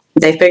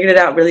they figured it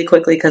out really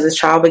quickly because his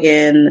trial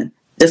began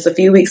just a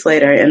few weeks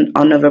later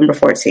on November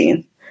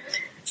 14th.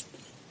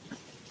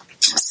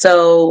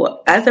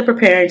 So as they're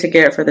preparing to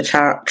get for the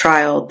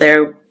trial,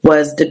 there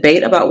was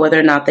debate about whether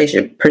or not they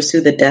should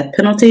pursue the death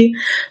penalty,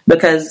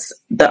 because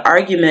the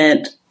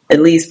argument, at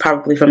least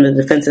probably from the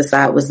defense's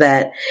side, was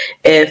that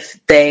if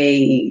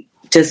they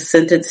just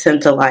sentenced him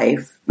to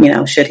life, you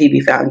know, should he be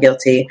found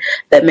guilty,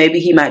 that maybe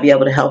he might be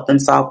able to help them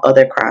solve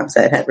other crimes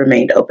that had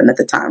remained open at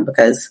the time,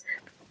 because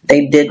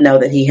they did know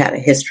that he had a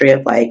history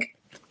of like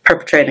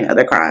perpetrating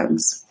other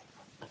crimes.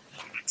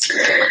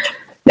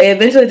 They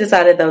eventually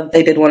decided, though,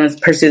 they did want to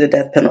pursue the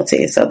death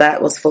penalty, so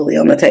that was fully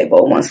on the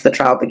table once the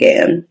trial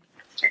began.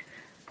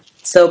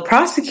 So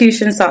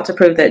prosecution sought to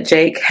prove that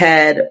Jake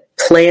had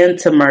planned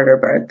to murder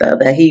Bertha,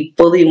 that he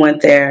fully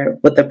went there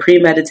with a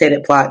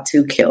premeditated plot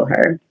to kill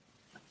her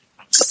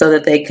so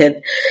that they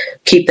could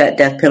keep that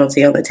death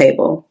penalty on the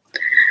table.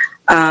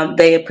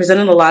 They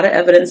presented a lot of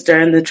evidence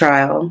during the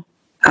trial.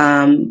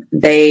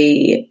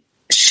 They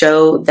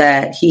showed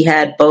that he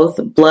had both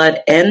blood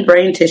and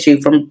brain tissue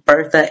from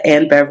Bertha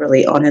and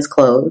Beverly on his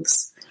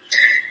clothes.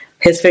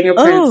 His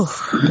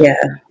fingerprints,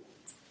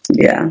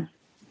 yeah.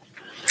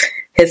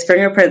 His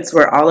fingerprints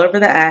were all over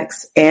the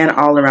axe and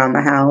all around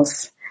the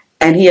house.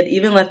 And he had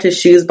even left his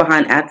shoes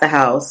behind at the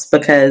house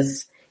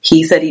because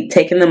he said he'd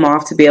taken them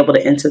off to be able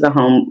to enter the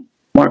home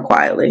more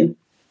quietly.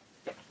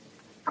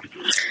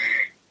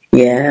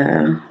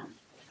 Yeah.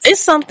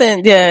 It's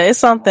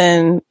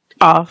something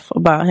off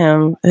about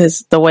him,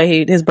 the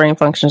way his brain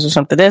functions or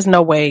something. There's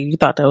no way you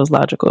thought that was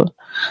logical.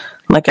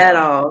 Like at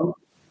all.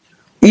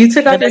 You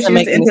took off your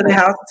shoes into the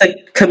house to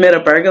commit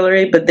a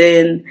burglary, but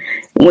then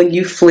when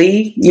you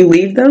flee, you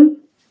leave them?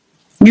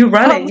 You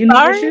run it. You need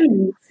your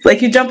shoes.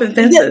 Like you jump in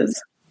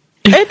fences.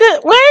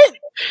 What?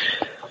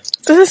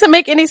 This doesn't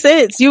make any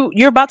sense.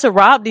 You're about to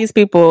rob these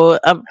people,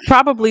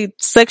 probably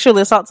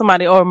sexually assault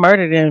somebody or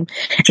murder them,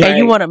 and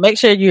you want to make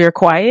sure you're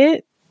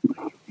quiet?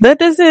 That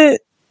was the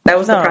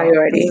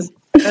priority.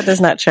 That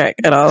does not track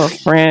at all,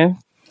 friend.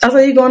 Also,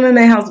 you going in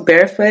their house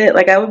barefoot?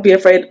 Like, I would be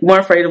more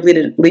afraid of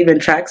leaving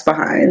tracks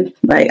behind.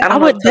 Like, I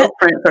don't know if toe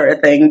prints are a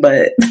thing,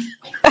 but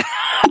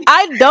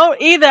I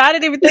don't either. I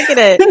didn't even think of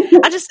that.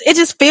 It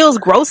just feels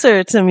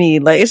grosser to me.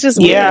 Like, it's just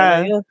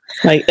weird.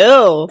 Like,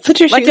 ew, put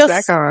your shoes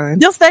back on.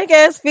 Your stank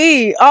ass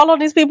feet all on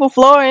these people's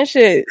floor and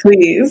shit.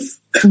 Please.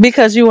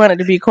 Because you wanted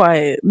to be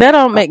quiet. That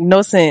don't make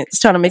no sense,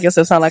 trying to make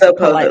yourself sound like a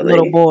polite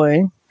little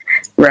boy.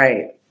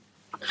 Right.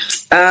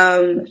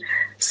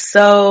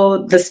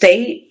 So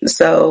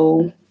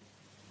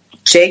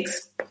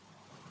Jake's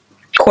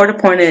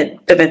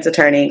court-appointed defense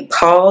attorney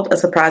called a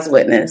surprise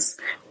witness,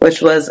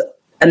 which was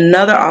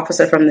another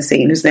officer from the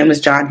scene whose name was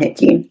John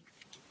Hickey.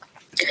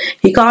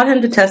 He called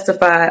him to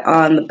testify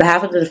on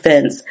behalf of the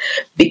defense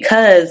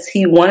because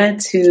he wanted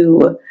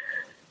to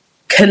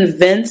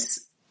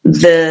convince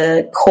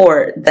the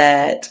court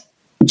that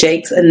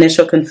Jake's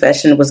initial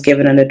confession was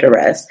given under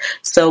duress.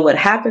 So what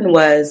happened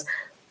was,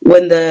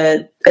 when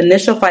the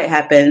initial fight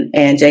happened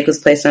and Jake was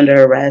placed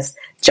under arrest,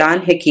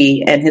 John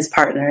Hickey and his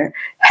partner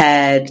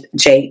had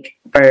Jake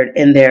Bird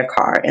in their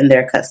car, in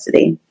their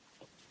custody.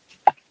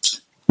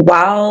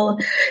 While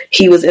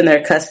he was in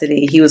their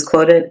custody, he was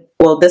quoted.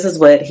 Well, this is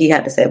what he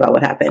had to say about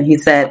what happened. He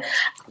said,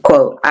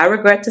 quote, "I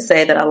regret to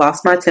say that I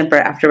lost my temper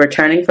after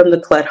returning from the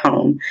Clutt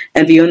home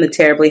and viewing the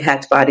terribly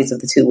hacked bodies of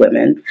the two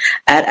women.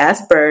 I had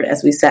asked Bird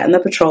as we sat in the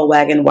patrol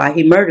wagon why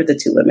he murdered the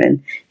two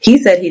women. He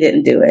said he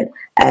didn't do it.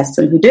 I asked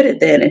him who did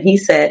it then, and he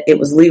said it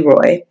was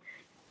Leroy.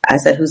 I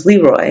said, who's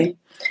Leroy?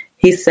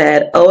 He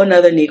said, oh,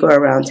 another Negro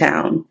around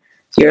town.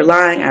 You're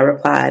lying, I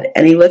replied,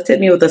 and he looked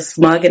at me with a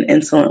smug and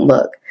insolent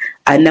look.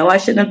 I know I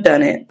shouldn't have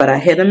done it, but I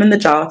hit him in the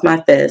jaw with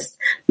my fist,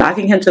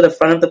 knocking him to the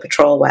front of the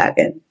patrol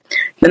wagon.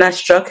 Then I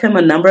struck him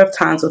a number of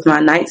times with my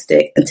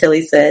nightstick until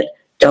he said,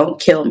 don't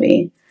kill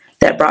me.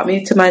 That brought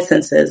me to my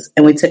senses,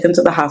 and we took him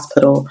to the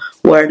hospital,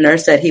 where a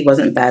nurse said he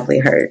wasn't badly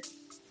hurt."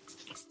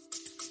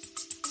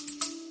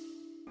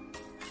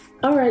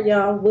 All right,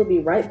 y'all. We'll be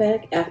right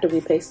back after we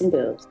pay some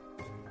bills.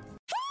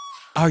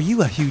 Are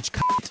you a huge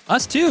cunt?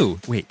 Us too.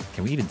 Wait,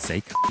 can we even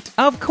say cunt?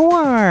 Of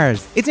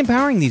course. It's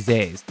empowering these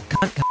days.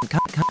 Cunt, cunt,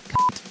 cunt, cunt, cunt.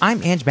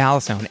 I'm Ange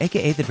Ballastone,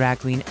 a.k.a. the drag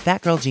queen,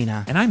 That Girl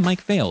Gina. And I'm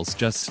Mike Fales,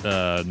 just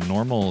a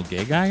normal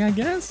gay guy, I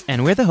guess?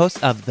 And we're the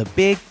hosts of The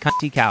Big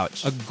Cunty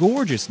Couch, a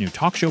gorgeous new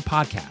talk show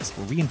podcast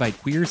where we invite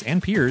queers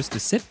and peers to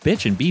sit,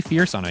 bitch, and be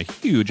fierce on a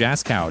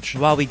huge-ass couch.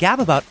 while we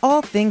gab about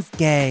all things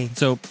gay.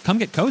 So come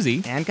get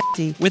cozy And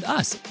cunty. with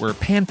us. We're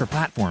panned for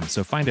platforms,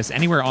 so find us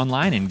anywhere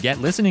online and get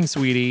listening,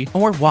 sweetie.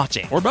 Or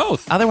watching. Or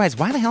both. Otherwise,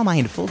 why the hell am I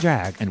in full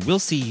drag? And we'll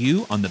see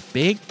you on the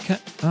big...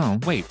 Oh,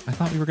 wait. I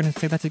thought we were going to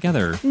say that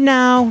together.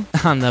 No.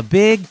 On The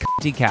Big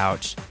Cunty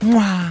Couch.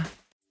 Mwah.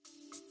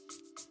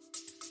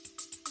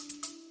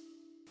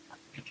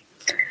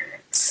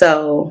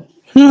 So,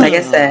 like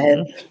I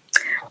said,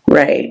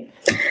 right.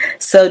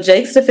 So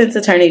Jake's defense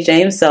attorney,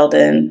 James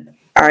Selden,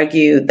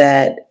 argued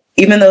that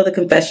even though the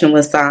confession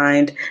was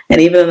signed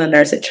and even though the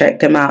nurse had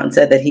checked him out and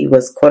said that he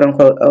was quote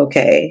unquote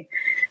okay,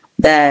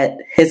 that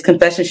his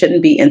confession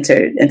shouldn't be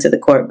entered into the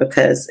court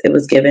because it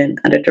was given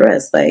under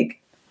duress. Like,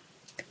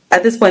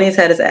 at this point, he's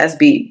had his ass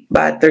beat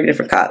by 3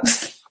 different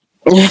cops.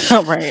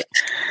 Right.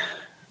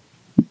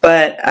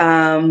 But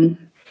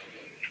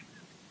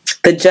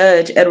the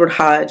judge, Edward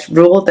Hodge,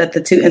 ruled that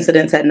the two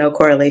incidents had no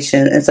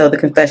correlation, and so the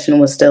confession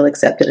was still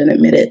accepted and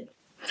admitted.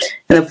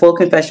 And the full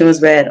confession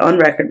was read on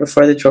record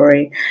before the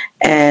jury,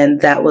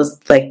 and that was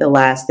like the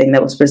last thing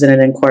that was presented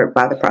in court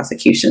by the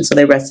prosecution. So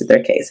they rested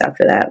their case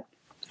after that.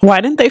 Why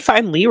didn't they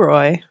find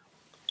Leroy?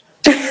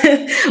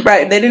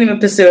 Right, they didn't even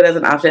pursue it as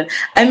an option.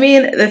 I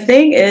mean, the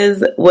thing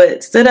is,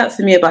 what stood out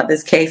to me about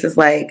this case is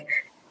like,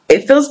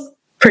 it feels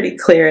pretty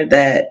clear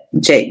that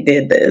Jake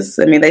did this.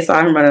 I mean, they saw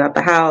him running out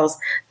the house.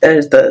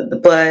 There's the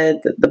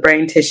blood, the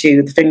brain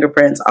tissue, the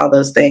fingerprints, all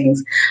those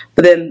things.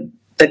 But then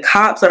the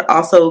cops are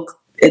also,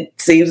 it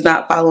seems,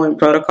 not following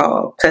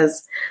protocol,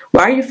 because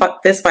why are you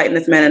fist fighting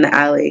this man in the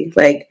alley?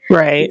 Like,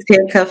 right, he's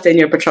handcuffed in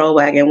your patrol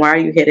wagon. Why are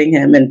you hitting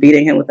him and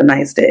beating him with a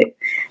nightstick?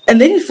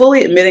 And then he's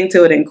fully admitting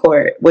to it in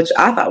court, which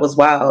I thought was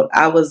wild.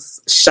 I was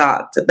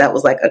shocked that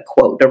was like a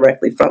quote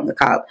directly from the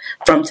cop,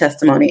 from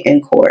testimony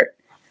in court.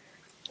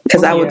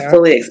 Because I would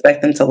fully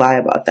expect them to lie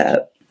about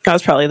that. That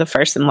was probably the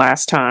first and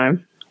last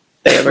time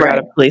they ever got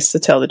a police to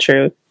tell the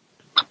truth.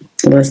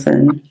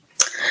 Listen.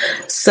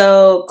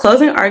 So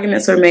closing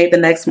arguments were made the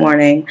next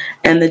morning,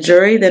 and the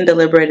jury then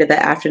deliberated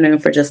that afternoon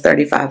for just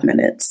 35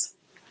 minutes.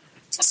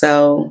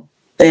 So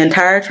the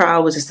entire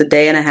trial was just a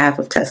day and a half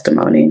of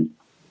testimony.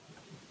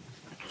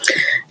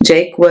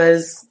 Jake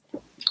was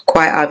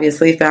quite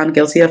obviously found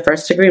guilty of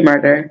first-degree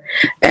murder,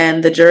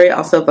 and the jury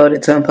also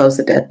voted to impose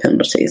the death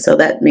penalty. So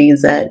that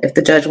means that if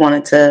the judge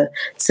wanted to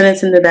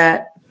sentence him to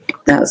that,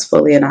 that was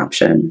fully an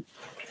option.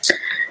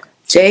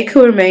 Jake,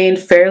 who remained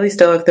fairly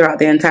stoic throughout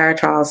the entire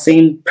trial,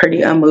 seemed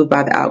pretty unmoved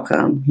by the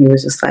outcome. He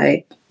was just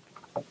like,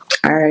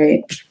 all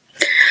right.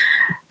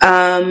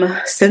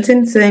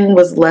 Sentencing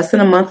was less than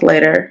a month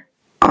later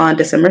on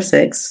December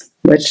 6th,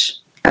 which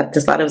I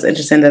just thought it was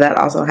interesting that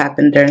also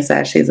happened during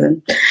Sash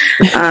season.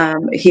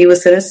 He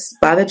was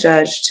sentenced by the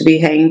judge to be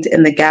hanged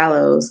in the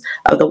gallows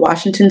of the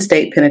Washington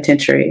State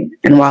Penitentiary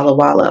in Walla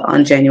Walla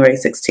on January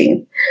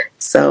 16th.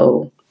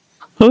 So,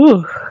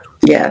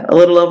 Yeah, a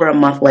little over a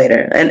month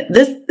later. And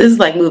this is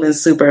like moving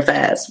super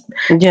fast.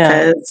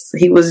 Yeah. Because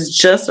he was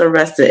just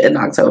arrested in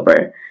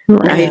October.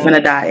 Now he's going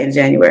to die in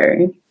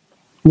January.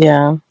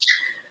 Yeah.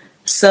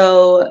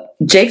 So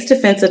Jake's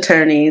defense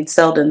attorney,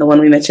 Selden, the one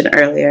we mentioned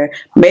earlier,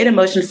 made a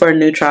motion for a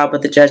new trial,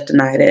 but the judge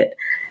denied it.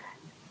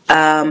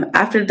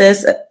 After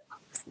this,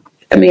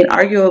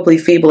 arguably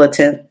feeble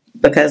attempt,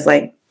 because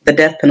like the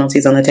death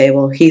penalty's on the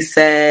table, he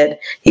said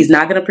he's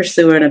not going to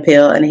pursue an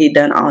appeal and he'd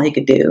done all he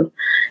could do.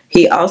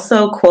 He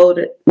also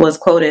was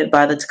quoted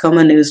by the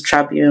Tacoma News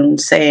Tribune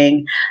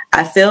saying,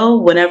 "I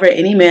feel whenever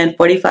any man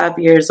 45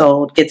 years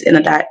old gets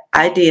an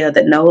idea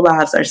that no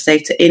lives are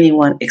safe to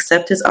anyone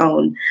except his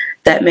own,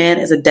 that man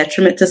is a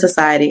detriment to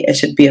society and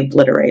should be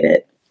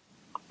obliterated."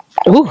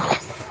 Ooh,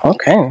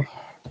 okay.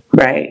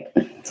 Right.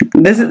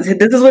 This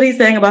is what he's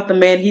saying about the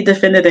man he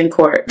defended in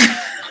court.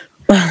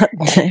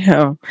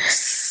 Damn.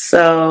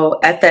 So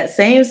at that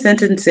same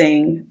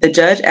sentencing, the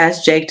judge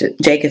asked Jake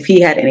if he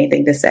had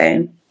anything to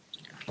say.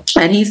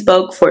 And he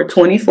spoke for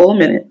 20 full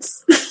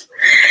minutes.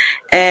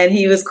 And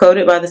he was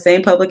quoted by the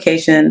same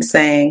publication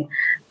saying,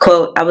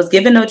 quote, "I was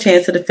given no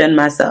chance to defend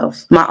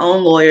myself. My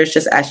own lawyers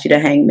just asked you to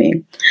hang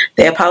me.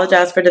 They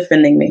apologized for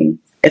defending me.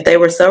 If they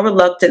were so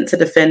reluctant to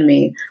defend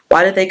me,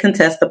 why did they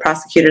contest the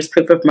prosecutor's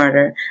proof of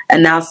murder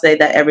and now say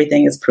that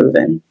everything is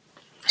proven?"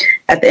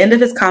 At the end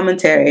of his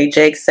commentary,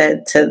 Jake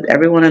said to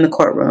everyone in the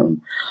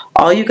courtroom,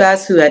 "All you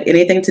guys who had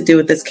anything to do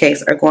with this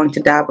case are going to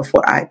die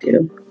before I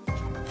do."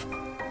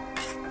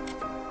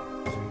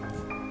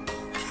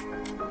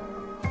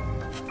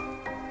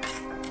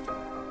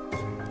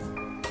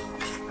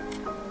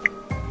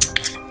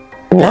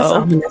 That's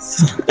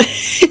ominous.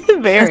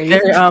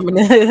 Very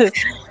ominous.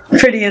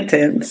 Pretty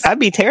intense. I'd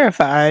be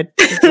terrified.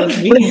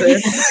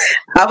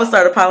 I would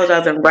start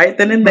apologizing right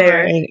then and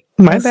there. Right.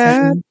 My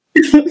bad.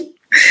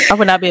 I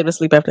would not be able to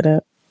sleep after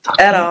that.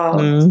 At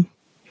all.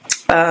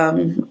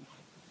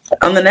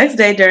 On the next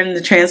day during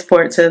the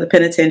transport to the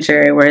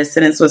penitentiary where his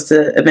sentence was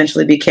to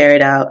eventually be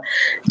carried out,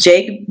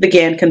 Jake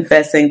began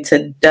confessing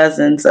to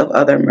dozens of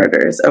other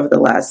murders over the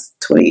last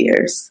 20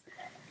 years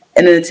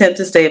in an attempt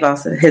to stave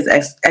off his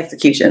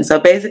execution. So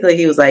basically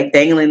he was like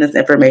dangling this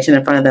information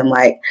in front of them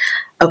like,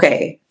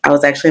 okay, I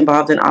was actually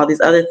involved in all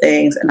these other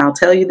things and I'll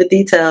tell you the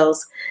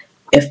details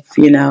if,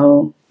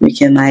 we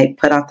can like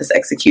put off this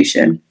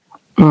execution.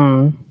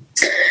 And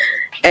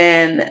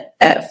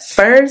at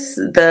first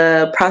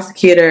the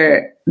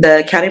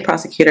county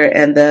prosecutor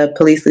and the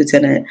police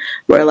lieutenant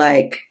were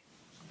like,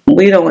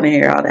 "We don't want to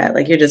hear all that.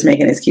 Like, you're just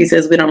making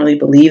excuses. We don't really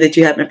believe that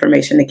you have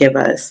information to give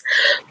us."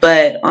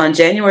 But on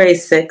January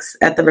 6th,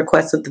 at the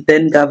request of the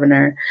then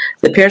governor,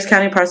 the Pierce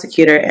County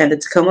prosecutor and the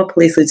Tacoma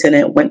police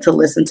lieutenant went to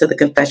listen to the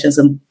confessions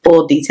in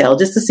full detail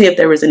just to see if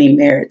there was any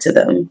merit to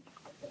them.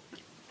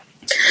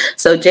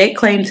 So Jake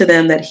claimed to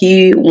them that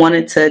he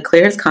wanted to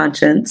clear his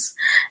conscience,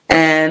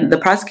 and the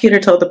prosecutor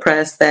told the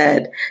press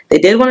that they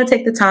did want to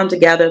take the time to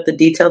gather up the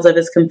details of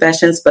his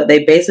confessions, but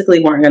they basically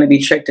weren't going to be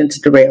tricked into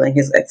derailing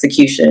his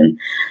execution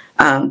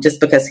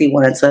just because he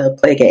wanted to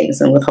play games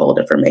and withhold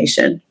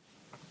information.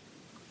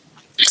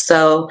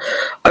 So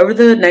over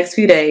the next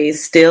few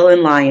days, Steele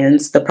and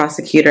Lyons, the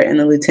prosecutor and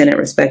the lieutenant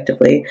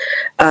respectively,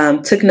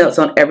 took notes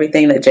on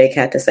everything that Jake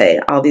had to say,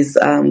 all these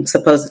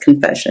supposed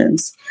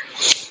confessions.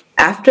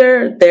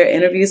 After their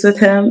interviews with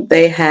him,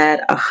 they had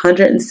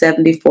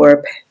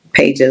 174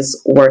 pages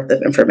worth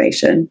of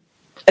information.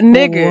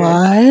 Nigga.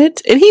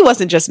 What? And he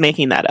wasn't just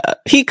making that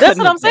up. That's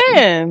what I'm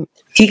saying.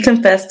 He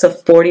confessed to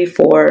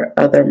 44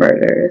 other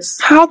murders.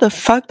 How the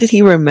fuck did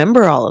he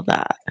remember all of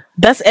that?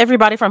 That's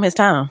everybody from his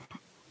town.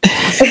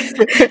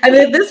 I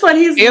mean, this one,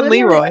 he's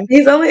Leroy.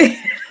 He's only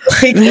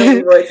he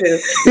killed Leroy too.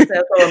 He's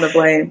someone to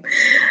blame.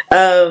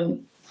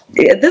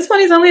 At this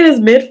point, he's only in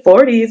his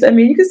mid-40s. I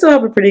mean, you can still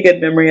have a pretty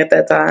good memory at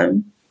that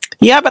time.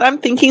 Yeah, but I'm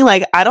thinking,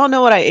 like, I don't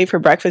know what I ate for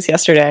breakfast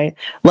yesterday,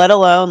 let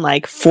alone,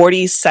 like,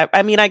 47.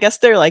 I mean, I guess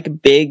they're,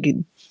 like,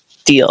 big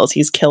deals.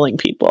 He's killing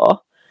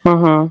people.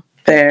 Mm-hmm.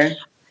 Fair.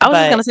 I was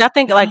just going to say, I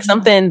think, like,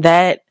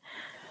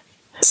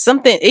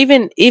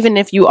 even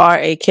if you are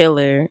a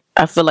killer,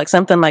 I feel like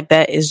something like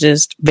that is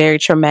just very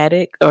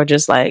traumatic or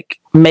just, like,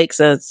 makes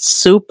a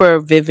super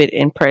vivid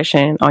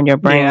impression on your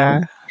brain.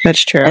 Yeah.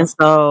 That's true. And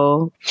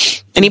so,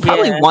 and he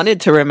probably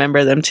wanted to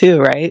remember them too,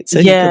 right? So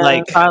he could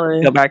like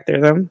probably go back through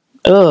them.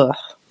 Ugh.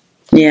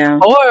 Yeah.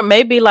 Or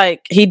maybe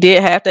like he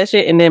did half that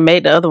shit and then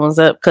made the other ones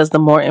up because the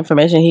more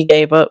information he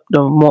gave up,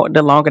 the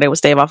longer they would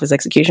stave off his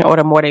execution, or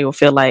the more they would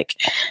feel like,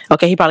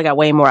 okay, he probably got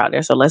way more out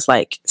there, so let's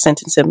like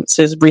re-sentence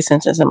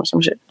him or some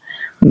shit.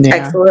 Yeah.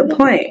 Excellent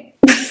point.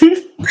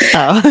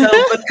 So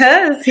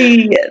because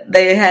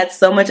they had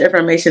so much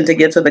information to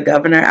give to the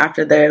governor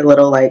after their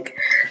little like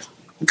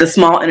the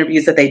small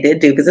interviews that they did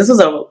do, because this was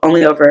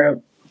only over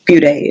a few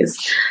days,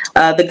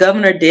 the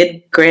governor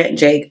did grant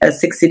Jake a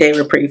 60-day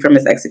reprieve from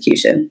his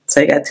execution.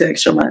 So he got 2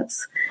 extra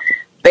months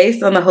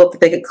based on the hope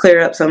that they could clear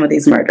up some of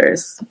these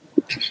murders,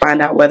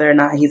 find out whether or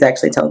not he's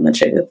actually telling the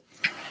truth.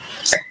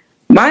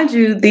 Mind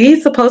you,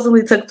 these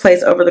supposedly took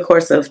place over the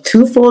course of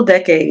 2 full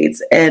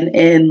decades and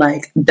in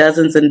like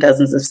dozens and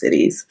dozens of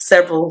cities,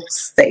 several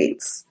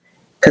states,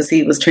 because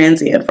he was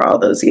transient for all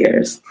those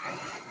years.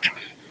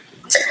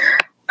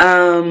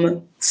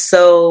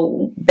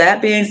 So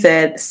that being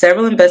said,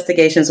 several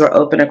investigations were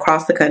open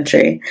across the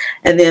country,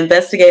 and the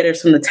investigators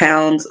from the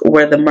towns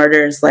where the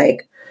murders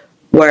like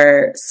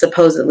were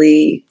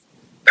supposedly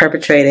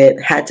perpetrated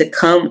had to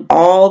come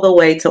all the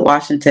way to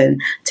Washington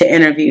to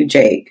interview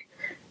Jake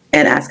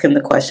and ask him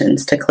the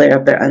questions to clear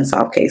up their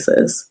unsolved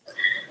cases.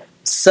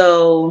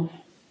 So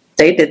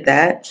they did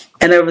that,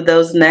 and over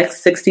those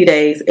next 60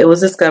 days, it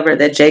was discovered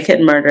that Jake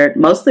had murdered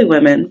mostly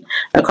women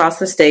across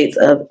the states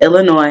of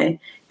Illinois,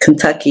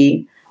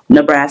 Kentucky,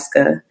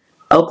 Nebraska,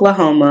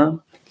 Oklahoma,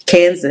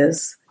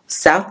 Kansas,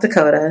 South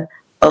Dakota,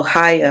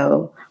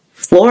 Ohio,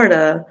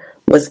 Florida,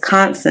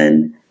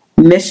 Wisconsin,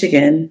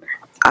 Michigan,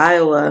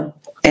 Iowa,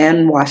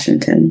 and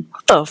Washington.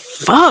 What the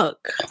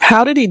fuck?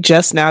 How did he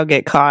just now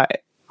get caught?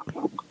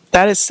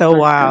 That is so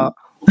wild.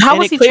 How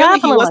was he traveling?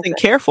 He wasn't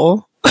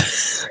careful.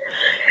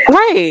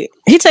 Right.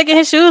 He taking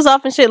his shoes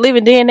off and shit,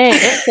 leaving DNA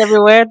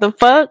everywhere. The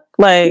fuck?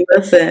 Like,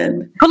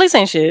 listen, police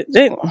ain't shit.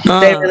 They're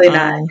really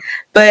not.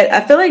 But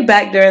I feel like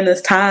back during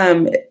this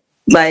time,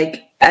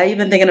 like, I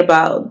even thinking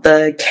about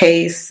the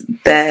case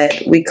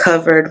that we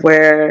covered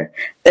where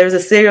there was a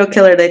serial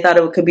killer. They thought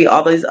it could be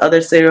all these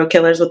other serial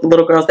killers with the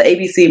little girls, the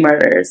ABC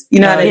murders. You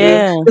know what I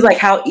mean? It was like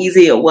how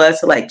easy it was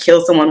to like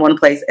kill someone one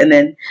place, and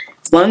then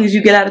as long as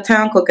you get out of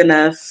town quick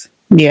enough,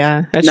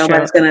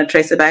 nobody's going to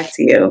trace it back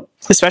to you.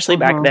 Especially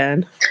back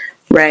then.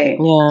 Right.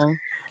 Yeah.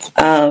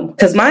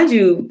 Because mind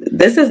you,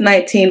 this is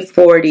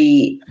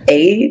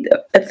 1948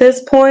 at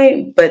this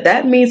point, but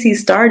that means he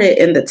started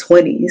in the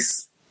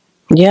 20s.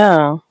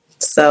 Yeah.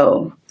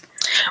 So,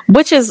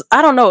 which is,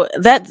 I don't know,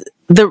 that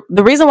the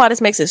reason why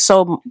this makes it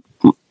so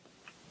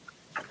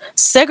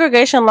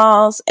segregation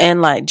laws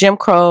and like Jim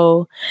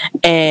Crow,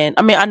 and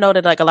I mean, I know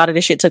that like a lot of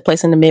this shit took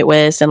place in the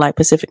Midwest and like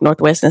Pacific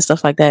Northwest and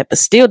stuff like that, but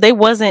still they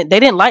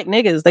didn't like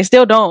niggas. They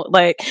still don't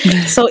like.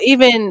 So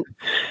even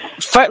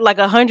for like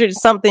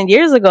 100-something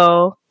years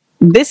ago,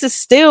 this is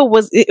still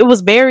it was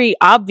very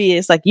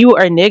obvious, like you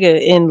are a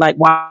nigga, and like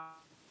wow,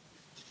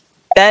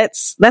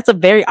 that's a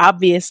very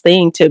obvious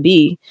thing to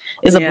be,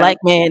 is a black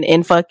man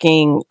in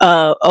fucking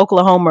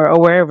Oklahoma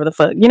or wherever the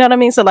fuck, you know what I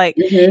mean? So like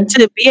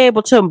to be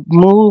able to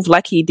move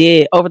like he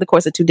did over the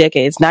course of 2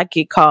 decades, not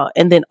get caught,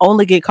 and then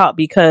only get caught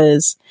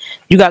because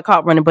you got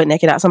caught running butt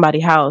naked out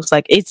somebody's house,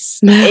 like it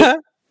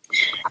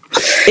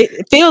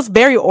feels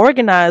very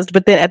organized,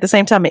 but then at the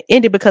same time it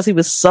ended because he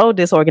was so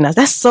disorganized.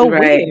 That's so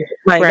weird.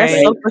 Like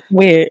that's so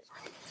weird.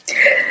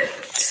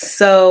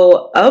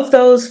 So of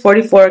those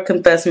 44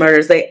 confessed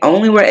murders, they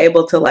only were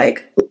able to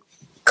like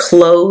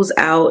close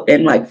out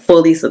and like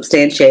fully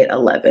substantiate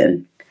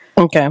 11.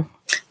 Okay.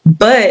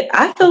 But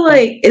I feel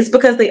like it's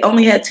because they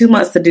only had 2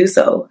 months to do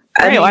so.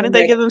 Right, why didn't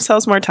they give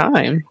themselves more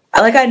time?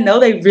 Like, I know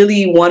they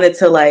really wanted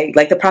to like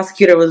the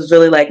prosecutor was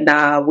really like,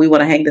 nah, we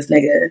want to hang this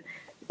nigga,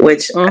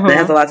 which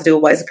has a lot to do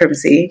with white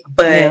supremacy.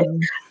 But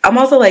I'm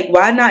also like,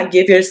 why not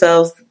give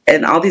yourselves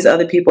and all these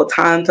other people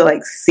time to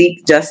like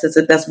seek justice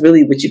if that's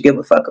really what you give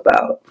a fuck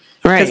about?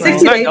 Right. 60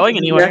 it's not days going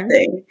anywhere.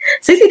 Nothing.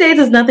 60 days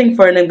is nothing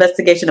for an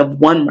investigation of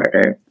one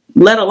murder,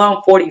 let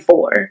alone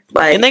 44.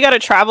 Like, and they got to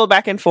travel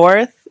back and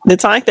forth.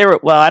 It's not like they were,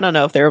 well, I don't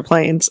know if they were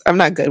planes. I'm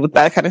not good with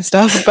that kind of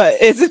stuff, but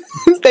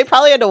they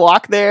probably had to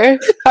walk there.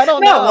 I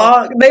don't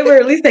know. They were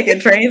at least taking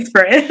trains,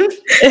 friend.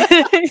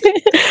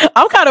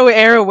 I'm kind of with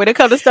Aaron when it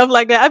comes to stuff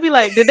like that. I'd be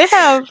like, did they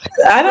have...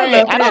 I don't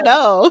know. I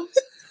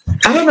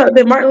don't know.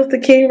 Did Martin Luther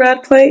King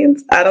ride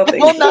planes? I don't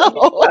think so. I don't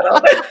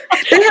know.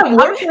 They have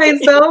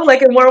warplanes though,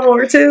 like in World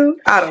War II.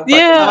 I don't know.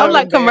 Yeah, I'm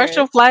like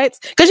commercial flights.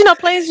 Because, you know,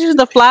 planes used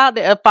to fall out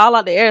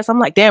the air. So I'm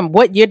like, damn,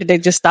 what year did they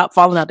just stop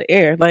falling out the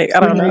air? Like, I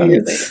don't know.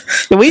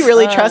 We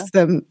really trust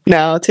them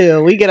now,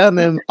 too. We get on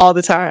them all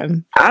the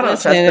time. I don't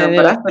trust them,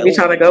 but I still be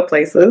trying to go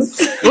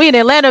places. We in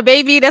Atlanta,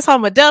 baby. That's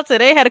home of Delta.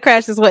 They had a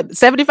crash since,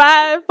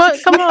 75?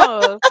 Fuck, come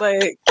on.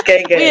 Like,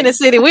 we in the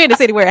city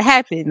where it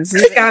happens.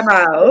 Sky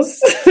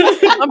Miles.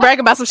 I'm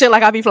bragging about some shit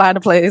like I be flying to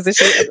planes and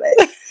shit.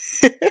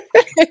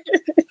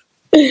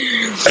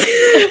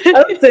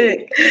 I'm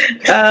sick.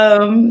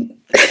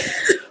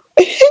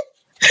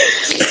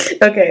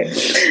 Okay,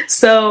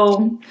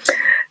 so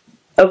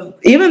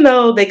even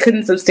though they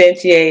couldn't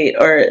substantiate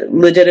or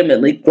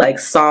legitimately like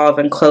solve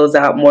and close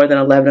out more than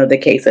 11 of the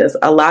cases,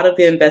 a lot of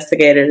the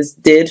investigators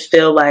did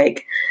feel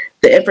like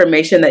the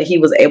information that he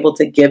was able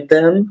to give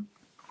them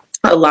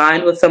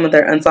aligned with some of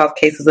their unsolved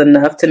cases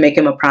enough to make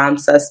him a prime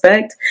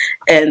suspect.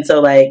 And so,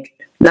 like,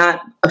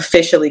 not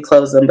officially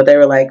close them, but they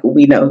were like,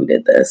 we know who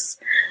did this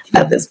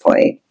at this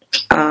point.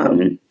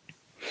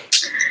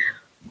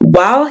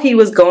 While he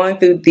was going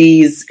through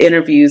these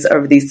interviews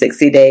over these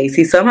 60 days,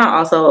 he somehow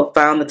also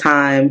found the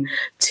time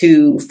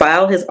to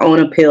file his own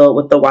appeal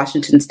with the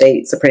Washington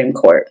State Supreme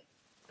Court.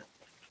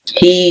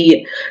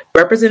 He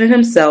represented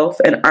himself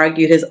and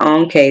argued his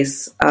own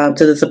case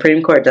to the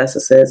Supreme Court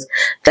justices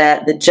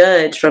that the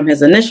judge from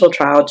his initial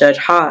trial, Judge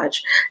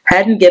Hodge,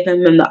 hadn't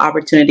given him the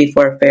opportunity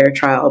for a fair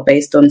trial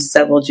based on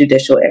several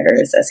judicial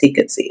errors as he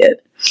could see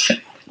it.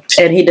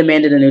 And he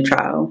demanded a new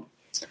trial.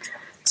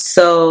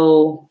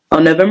 So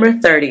on November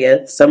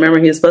 30th, so remember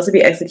he was supposed to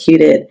be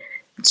executed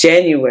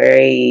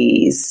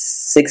January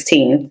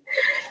 16th.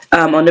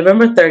 On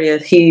November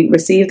 30th, he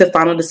received the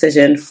final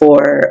decision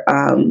for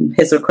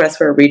his request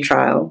for a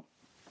retrial.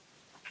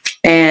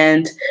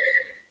 And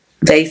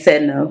they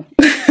said no.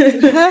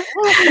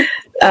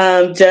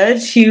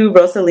 Judge Hugh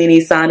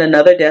Rossellini signed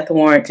another death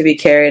warrant to be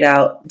carried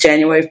out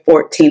January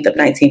 14th of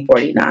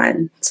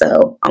 1949.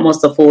 So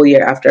almost a full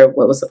year after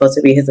what was supposed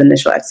to be his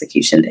initial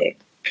execution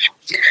date.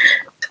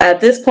 At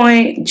this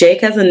point,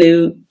 Jake has a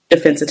new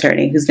defense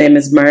attorney whose name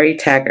is Murray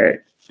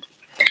Taggart.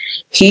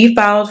 He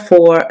filed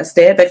for a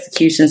stay of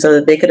execution so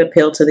that they could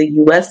appeal to the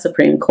U.S.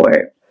 Supreme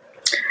Court.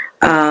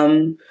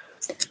 The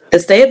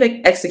stay of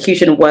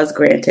execution was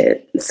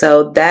granted,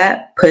 so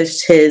that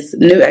pushed his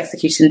new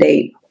execution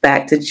date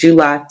back to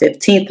July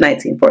 15th,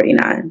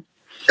 1949.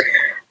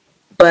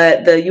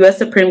 But the U.S.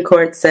 Supreme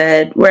Court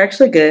said, we're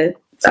actually good.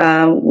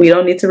 We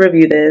don't need to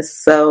review this,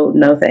 so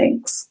no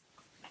thanks.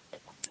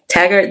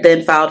 Taggart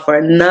then filed for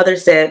another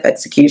stay of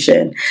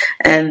execution,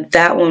 and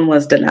that one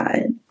was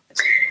denied.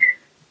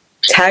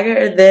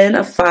 Taggart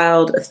then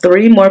filed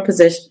 3 more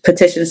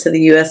petitions to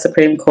the U.S.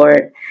 Supreme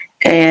Court,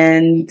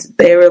 and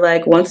they were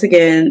like, once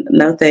again,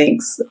 no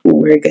thanks,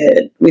 we're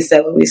good. We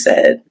said what we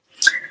said.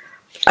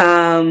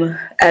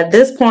 At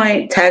this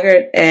point,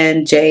 Taggart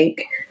and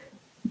Jake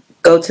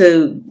go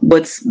to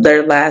what's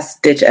their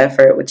last-ditch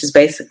effort, which is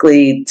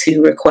basically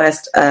to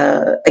request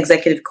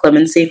executive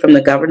clemency from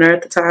the governor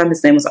at the time.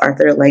 His name was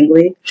Arthur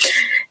Langley.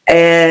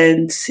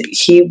 And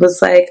he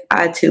was like,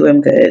 I too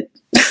am good.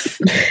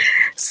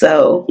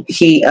 So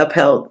he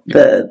upheld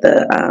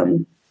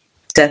the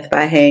death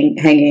by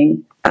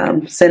hanging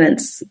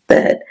sentence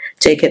that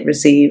Jake had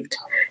received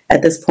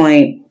at this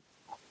point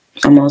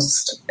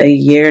almost a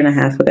year and a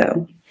half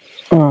ago.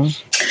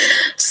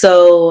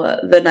 So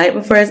the night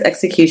before his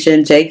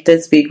execution, Jake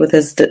did speak with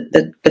his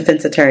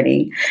defense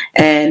attorney,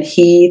 and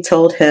he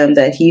told him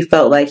that he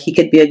felt like he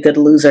could be a good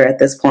loser at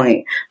this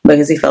point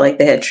because he felt like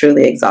they had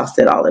truly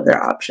exhausted all of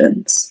their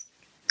options.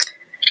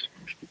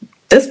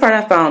 This part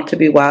I found to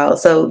be wild.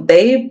 So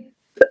they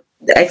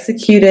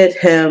executed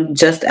him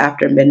just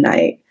after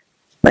midnight.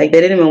 Like,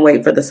 they didn't even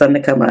wait for the sun to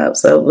come up.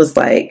 So it was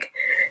like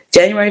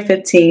January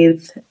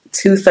 15th,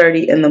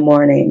 2:30 in the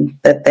morning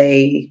that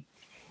they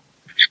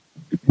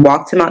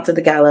walked him out to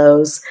the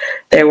gallows.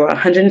 There were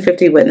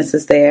 150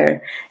 witnesses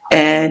there,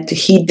 and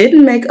he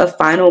didn't make a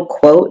final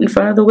quote in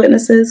front of the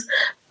witnesses,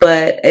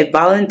 but a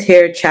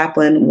volunteer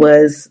chaplain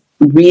was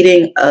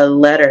reading a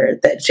letter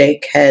that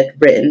Jake had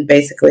written,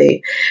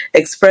 basically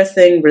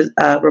expressing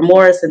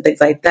remorse and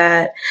things like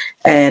that,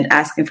 and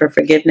asking for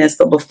forgiveness.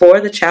 But before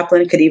the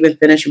chaplain could even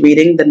finish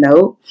reading the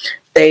note,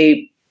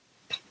 they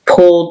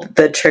pulled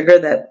the trigger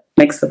that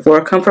makes the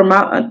floor come from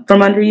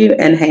under you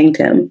and hanged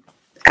him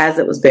as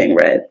it was being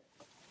read.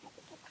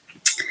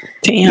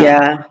 Damn.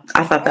 Yeah,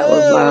 I thought that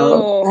was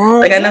wild.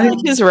 Like, I know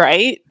he's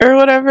right or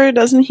whatever.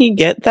 Doesn't he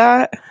get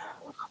that?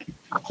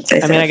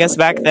 I mean, I guess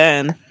back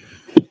then.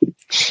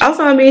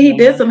 Also, I mean, he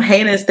did some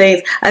heinous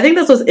things. I think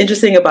that's what's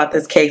interesting about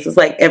this case. It's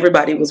like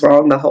everybody was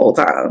wrong the whole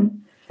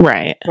time.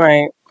 Right.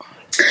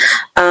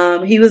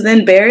 He was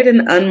then buried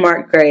in an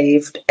unmarked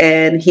grave,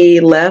 and he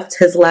left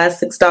his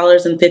last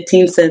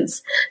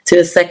 $6.15 to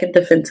his second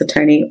defense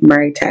attorney,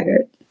 Murray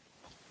Taggart.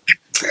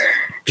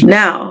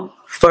 Now,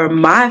 for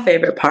my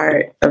favorite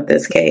part of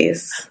this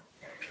case,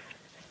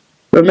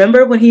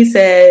 remember when he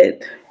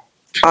said,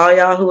 all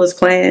y'all who was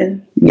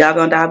playing, y'all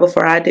gonna die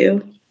before I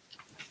do?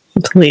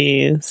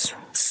 Please.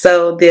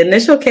 So the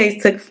initial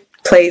case took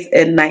place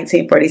in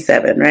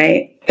 1947,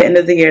 right? The end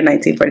of the year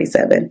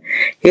 1947.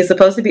 He was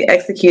supposed to be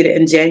executed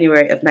in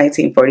January of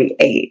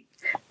 1948,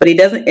 but he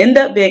doesn't end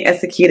up being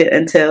executed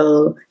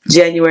until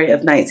January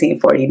of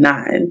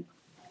 1949.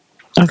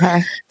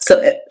 Okay.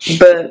 So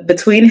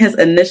between his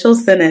initial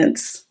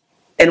sentence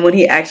and when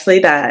he actually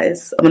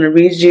dies, I'm going to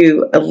read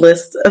you a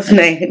list of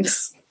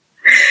names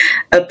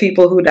of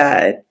people who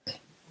died.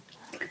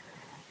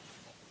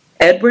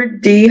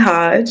 Edward D.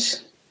 Hodge,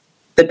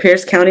 the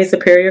Pierce County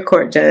Superior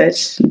Court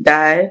judge,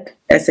 died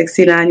at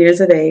 69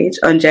 years of age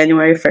on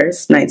January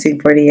 1st,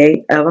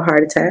 1948, of a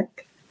heart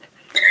attack.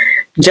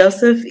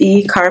 Joseph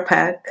E.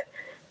 Karpak,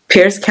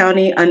 Pierce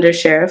County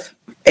Undersheriff,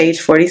 age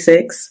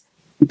 46,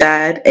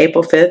 died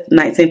April 5th,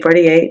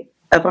 1948,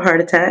 of a heart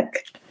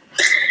attack.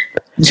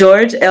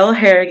 George L.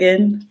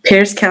 Harrigan,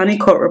 Pierce County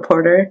Court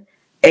Reporter,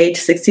 age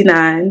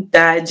 69,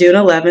 died June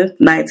 11th,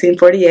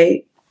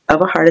 1948,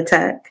 of a heart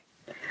attack.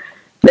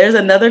 There's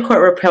another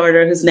court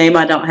reporter whose name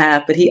I don't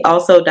have, but he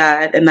also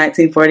died in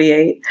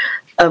 1948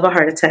 of a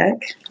heart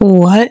attack.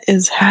 What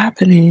is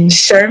happening?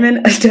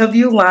 Sherman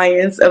W.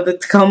 Lyons of the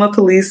Tacoma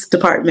Police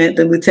Department,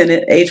 the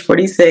lieutenant, age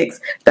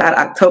 46, died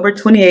October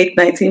 28,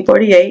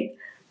 1948,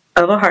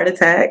 of a heart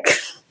attack.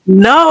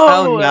 No.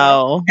 Oh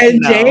no.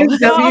 And James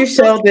W.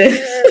 Sheldon.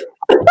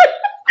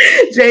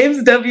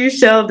 James W.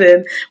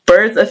 Sheldon,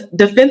 Bird's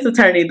defense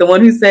attorney, the one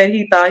who said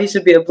he thought he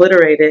should be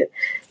obliterated,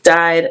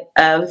 died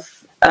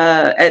of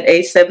at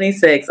age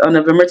 76 on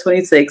November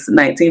 26,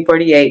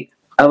 1948,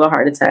 of a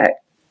heart attack.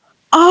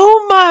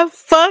 Oh my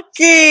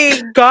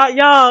fucking God,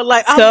 y'all!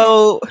 Like,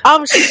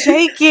 I'm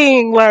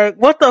shaking. Like,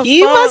 what the?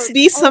 He fuck? must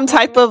be some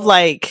type of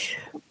like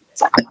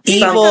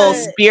evil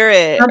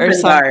spirit or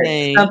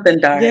something. Something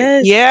dark.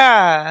 Yes.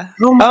 Yeah.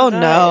 Oh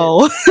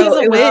no.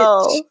 So He's a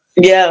witch.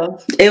 Yeah.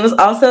 It was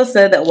also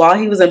said that while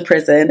he was in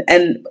prison,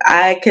 and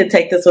I could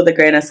take this with a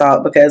grain of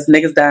salt because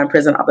niggas die in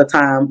prison all the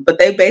time, but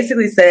they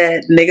basically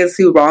said niggas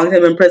who wronged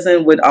him in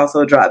prison would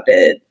also drop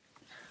dead.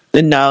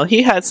 No,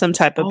 he had some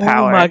type of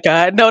power. Oh my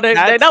God. No,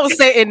 that was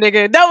Satan,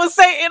 nigga. That was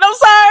Satan. I'm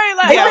sorry.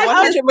 Like, yeah,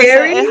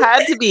 100%. It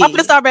had to be. I'm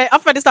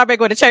finna start back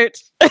going to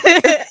church. Who said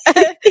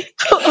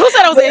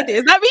I was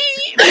atheist? Not me.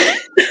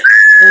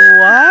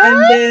 What?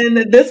 And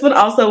then this one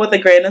also with a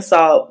grain of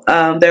salt.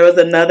 There was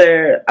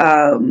another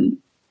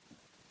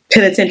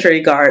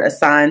penitentiary guard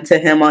assigned to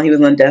him while he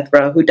was on death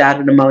row who died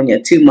of pneumonia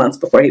 2 months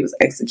before he was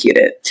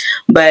executed.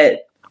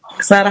 But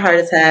it's not a heart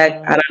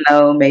attack. I don't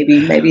know.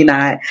 Maybe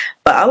not.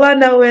 But all I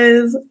know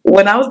is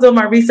when I was doing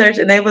my research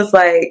and they was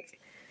like,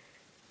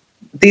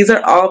 these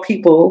are all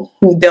people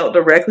who dealt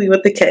directly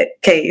with the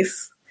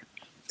case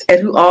and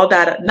who all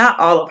died, not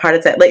all of heart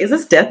attack. Like, is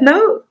this Death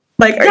Note?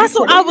 Like, that's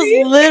what I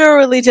was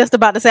literally just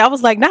about to say. I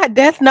was like, not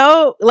Death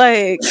Note.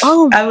 Like,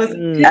 I was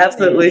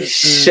absolutely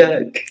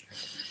shook.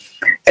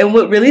 And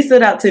what really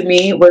stood out to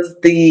me was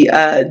the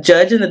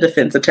judge and the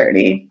defense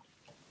attorney.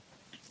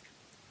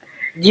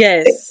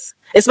 Yes.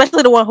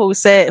 Especially the one who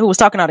was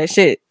talking all that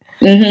shit.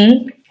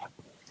 Mm-hmm.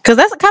 Because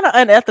that's kind of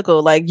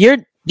unethical. Like,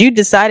 you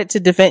decided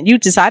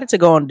to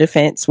go on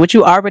defense, which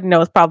you already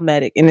know is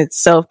problematic in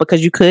itself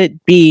because you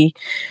could be,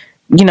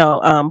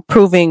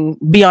 proving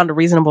beyond a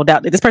reasonable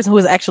doubt that this person who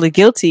is actually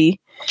guilty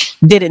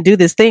didn't do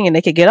this thing and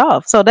they could get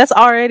off. So that's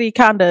already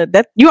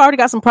you already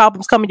got some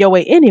problems coming your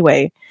way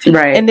anyway.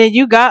 Right. And then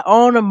you got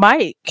on a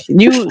mic.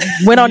 You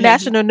went on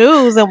national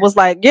news and was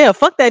like, yeah,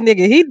 fuck that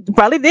nigga. He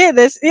probably did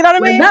this. You know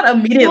what I mean? Not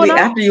immediately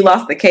after you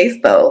lost the case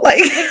though. Like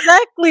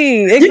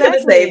Exactly. You could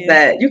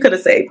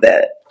have saved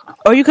that.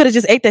 Or you could have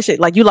just ate that shit.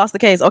 Like, you lost the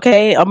case.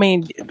 Okay. I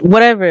mean,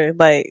 whatever.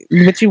 Like,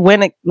 but you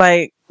went,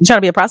 like, you trying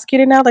to be a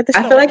prosecutor now? Like, this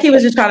I feel like he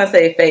was just trying to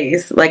save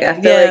face. Like, I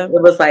feel like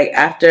it was like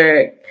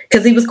after,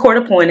 because he was court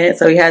appointed,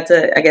 so he had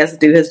to, I guess,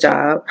 do his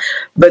job.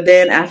 But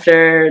then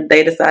after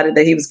they decided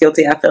that he was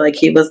guilty, I feel like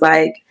he was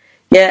like,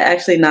 yeah,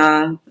 actually,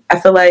 nah. I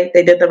feel like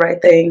they did the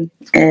right thing,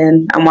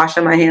 and I'm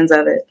washing my hands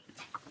of it.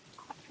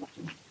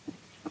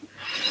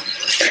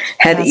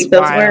 Had to eat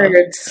those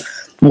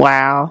words.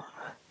 Wow.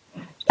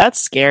 That's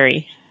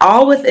scary.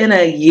 All within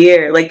a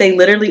year. Like, they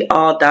literally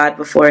all died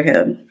before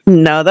him.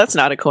 No, that's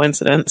not a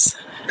coincidence.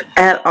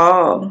 At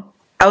all.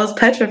 I was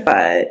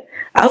petrified.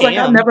 I was like,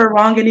 I'll never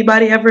wrong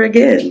anybody ever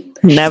again.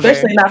 Never.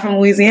 Especially not from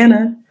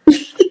Louisiana.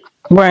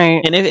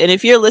 Right. And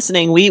if you're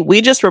listening,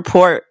 we just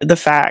report the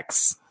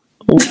facts.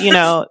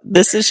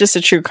 This is just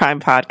a true crime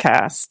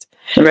podcast.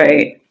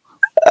 Right.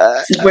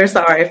 We're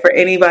sorry for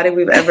anybody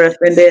we've ever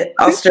offended.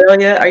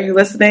 Australia, are you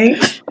listening?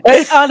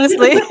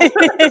 Honestly.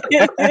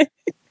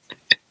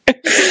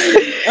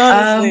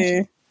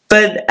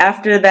 But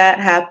after that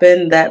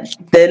happened, that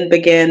then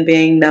began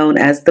being known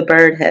as the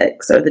Bird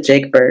Hex or the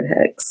Jake Bird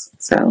Hex.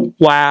 So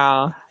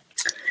wow.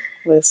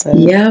 Listen.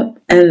 Yep,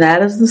 and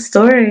that is the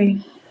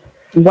story.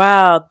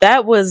 Wow,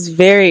 that was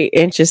very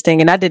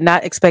interesting, and I did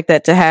not expect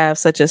that to have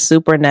such a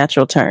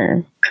supernatural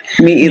turn.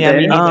 Me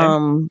either.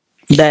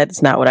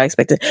 That's not what I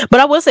expected. But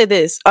I will say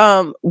this: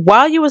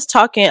 while you was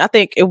talking, I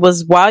think it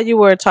was while you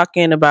were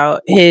talking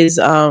about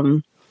his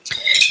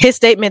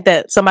statement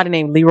that somebody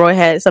named Leroy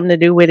had something to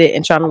do with it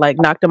and trying to like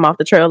knock them off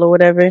the trail or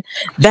whatever.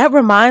 That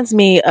reminds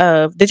me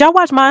of. Did y'all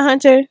watch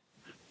Mindhunter?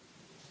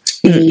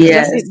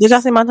 Yes. Did y'all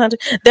see Mindhunter?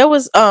 There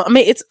was,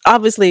 it's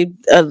obviously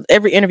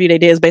every interview they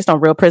did is based on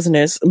real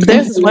prisoners. But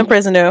there's this one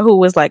prisoner who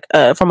was like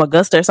from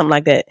Augusta or something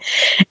like that,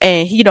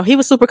 and he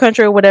was super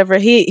country or whatever.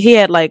 He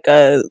had like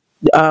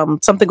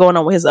something going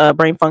on with his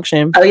brain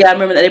function. Oh yeah, I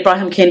remember that they brought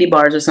him candy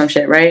bars or some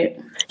shit, right?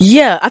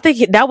 Yeah, I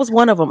think that was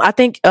one of them. I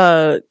think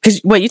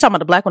because wait, you talking about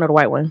the black one or the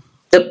white one?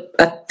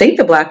 I think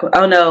the black one.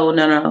 Oh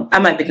no, I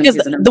might be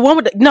confusing them. The one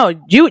with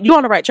you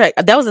on the right track.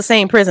 That was the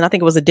same prison. I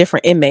think it was a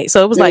different inmate.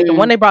 So it was like the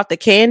one they brought the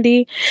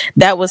candy.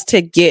 That was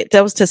to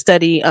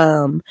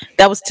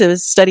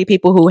study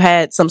people who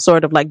had some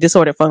sort of like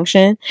disordered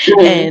function.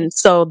 And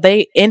so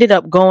they ended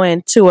up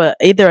going to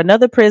either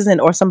another prison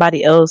or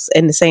somebody else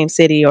in the same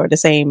city or the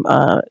same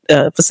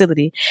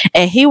facility.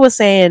 And he was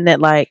saying that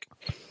like,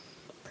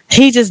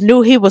 he just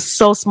knew he was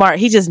so smart.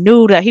 He just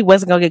knew that he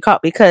wasn't going to get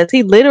caught because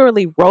he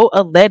literally wrote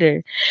a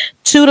letter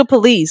to the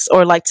police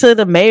or like to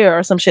the mayor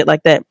or some shit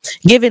like that,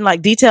 giving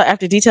like detail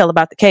after detail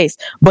about the case.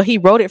 But he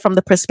wrote it from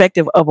the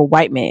perspective of a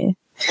white man.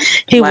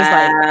 He was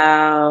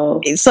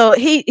like, so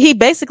he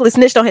basically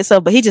snitched on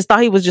himself, but he just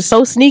thought he was just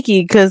so sneaky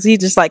because he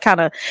just like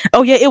kind of,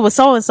 oh yeah, it was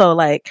so and so.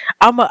 Like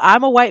I'm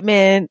a white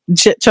man.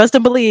 Trust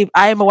and believe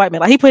I am a white man.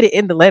 Like he put it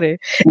in the letter,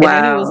 and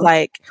then he was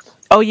like,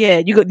 oh yeah,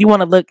 you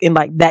want to look in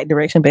like that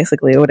direction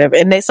basically or whatever.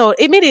 And so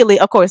immediately,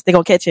 of course, they're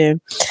gonna catch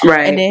him,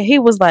 right? And then he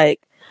was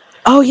like,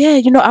 oh yeah,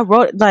 I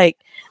wrote like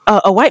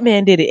a white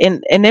man did it,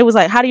 and they was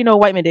like, how do you know a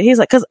white man did it? He's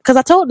like, because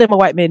I told them a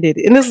white man did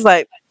it, and this is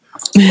like.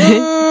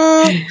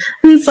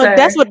 So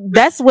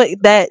that's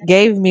what that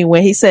gave me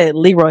when he said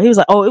Leroy. He was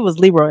like, "Oh, it was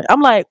Leroy." I'm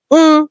like,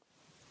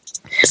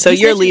 So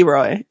you're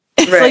Leroy,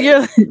 right? So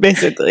you're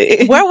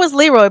basically. Where was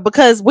Leroy?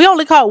 Because we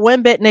only caught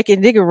one butt naked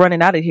nigga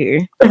running out of here,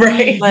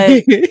 right?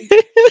 Like,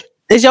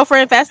 is your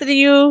friend faster than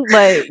you?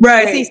 Like,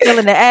 right? Is he still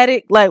in the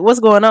attic? Like, what's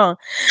going on?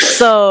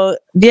 So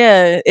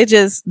yeah,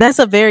 that's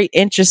a very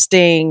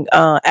interesting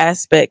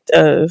aspect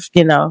of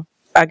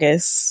I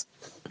guess.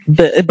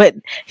 But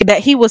that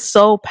he was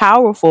so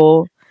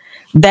powerful,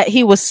 that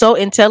he was so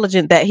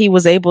intelligent, that he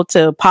was able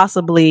to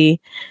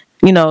possibly,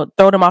 throw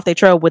them off their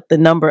trail with the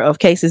number of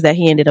cases that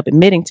he ended up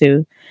admitting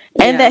to.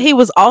 And that he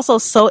was also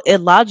so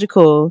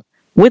illogical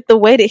with the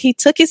way that he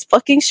took his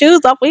fucking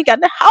shoes off when he got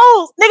in the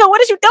house. Nigga,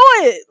 what is you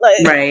doing?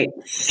 Like, right.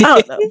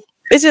 I don't know.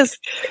 It's just...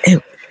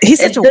 He's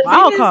such a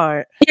wild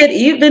card. He had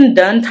even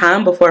done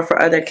time before for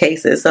other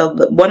cases. So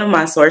one of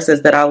my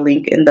sources that I'll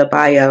link in the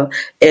bio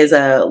is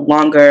a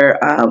longer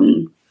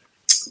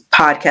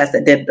podcast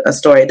that did a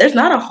story. There's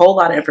not a whole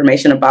lot of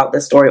information about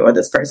this story or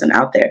this person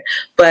out there,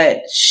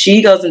 but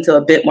she goes into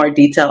a bit more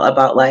detail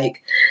about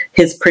like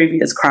his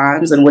previous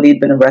crimes and what he'd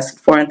been arrested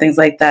for and things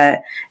like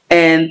that.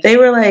 And they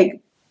were like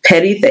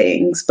petty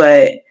things,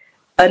 but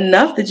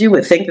enough that you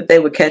would think that they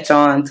would catch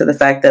on to the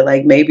fact that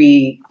like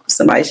maybe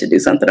somebody should do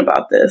something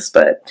about this.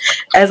 But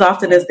as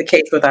often as the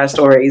case with our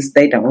stories,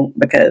 they don't,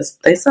 because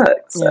they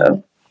suck.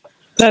 So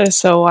that is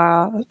so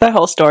wild. That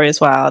whole story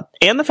is wild.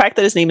 And the fact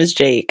that his name is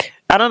Jake.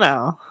 I don't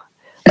know.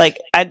 Like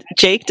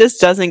Jake just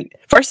doesn't,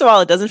 first of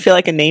all, it doesn't feel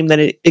like a name that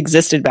it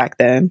existed back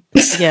then.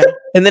 Yeah.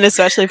 And then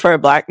especially for a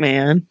black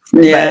man.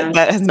 Yeah.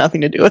 That has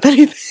nothing to do with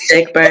anything.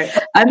 Jake Bird.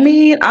 I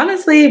mean,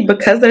 honestly,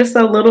 because there's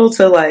so little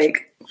to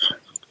like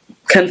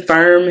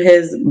confirm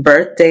his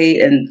birth date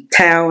and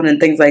town and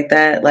things like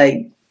that,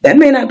 like that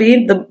may not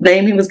be the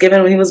name he was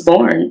given when he was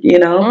born,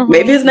 Mm-hmm.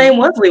 Maybe his name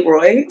was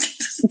Leroy.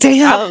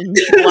 Damn.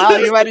 Wow,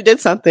 you might have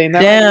did something.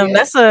 Damn,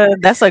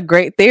 that's a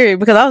great theory,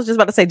 because I was just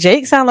about to say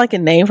Jake sound like a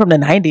name from the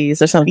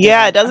 90s or something.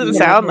 Yeah, it doesn't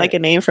sound like a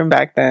name from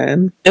back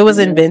then. It was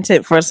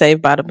invented for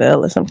Saved by the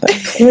Bell or something.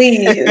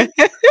 Please.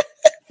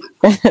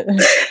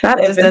 It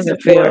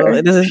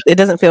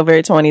doesn't feel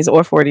very 20s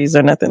or 40s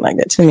or nothing like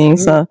that to me.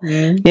 So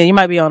yeah, you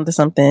might be onto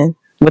something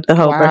with the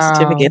whole birth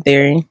certificate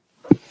theory.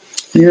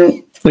 Yeah.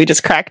 We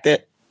just cracked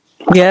it.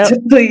 Yeah.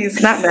 Please,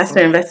 not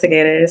master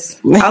investigators.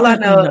 All I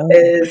know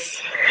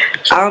is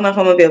I don't know if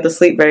I'm gonna be able to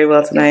sleep very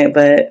well tonight,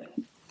 but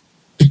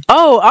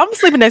I'm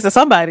sleeping next to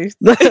somebody.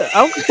 Somebody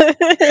on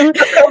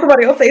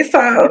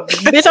FaceTime.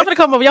 Bitch, I'm gonna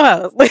come over your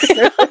house.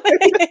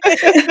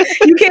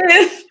 You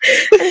can't.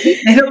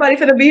 Ain't nobody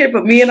finna be here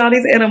but me and all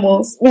these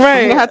animals.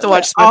 Right. We'll have to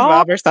watch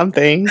SpongeBob or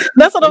something.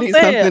 That's what I'm saying.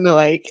 Something to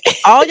like.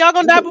 All y'all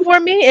gonna die before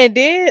me, and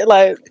then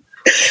like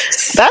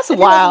that's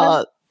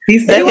wild.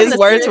 That his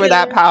words were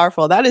that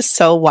powerful. That is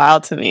so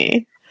wild to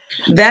me.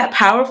 That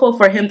powerful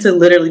for him to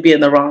literally be in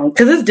the wrong.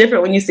 Because it's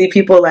different when you see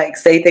people like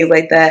say things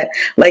like that.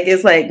 Like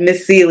it's like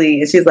Miss Seeley,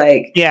 and she's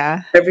like,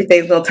 yeah,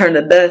 everything's gonna turn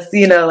to dust,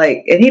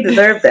 like, and he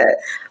deserved that.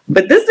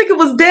 But this nigga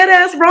was dead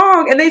ass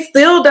wrong, and they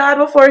still died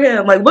before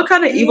him. Like, what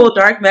kind of evil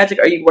dark magic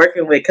are you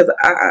working with? Because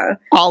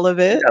all of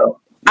it.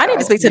 I need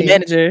to speak to the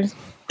manager.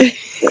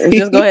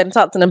 Just go ahead and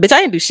talk to them. Bitch,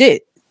 I didn't do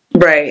shit.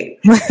 Right.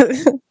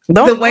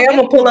 The way I'm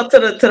gonna pull up to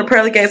the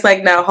pearly gates,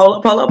 like, now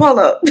hold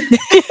up.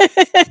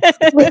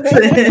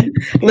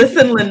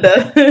 listen,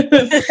 Linda.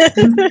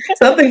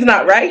 Something's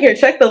not right here.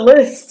 Check the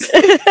list.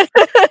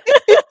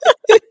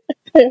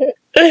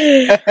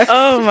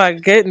 Oh my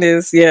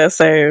goodness. Yeah,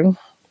 same.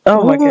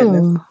 Oh my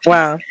goodness.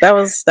 Wow. That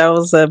was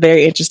a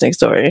very interesting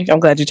story.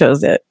 I'm glad you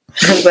chose that.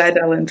 I'm glad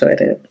y'all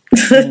enjoyed it.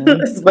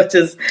 As much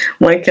as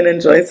one can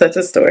enjoy such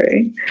a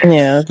story.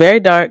 Yeah, very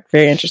dark,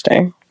 very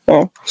interesting.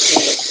 Oh.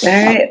 All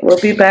right, we'll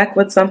be back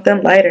with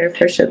something lighter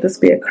for Should This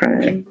Be a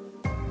Crime?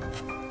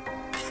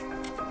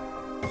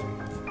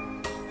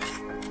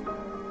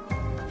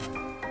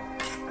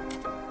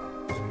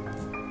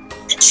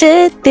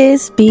 Should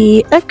this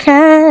be a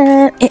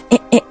crime?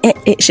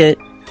 It should.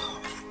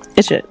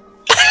 It should.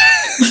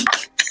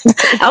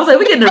 I was like,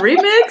 we getting a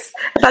remix?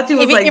 I thought you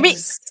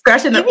was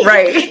scratching it.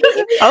 Right.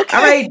 Okay.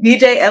 All right,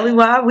 DJ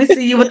Eliwa, we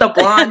see you with the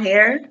blonde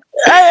hair.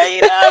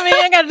 You know what I mean?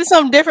 I gotta do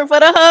something different for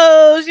the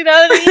hoes. You know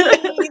what I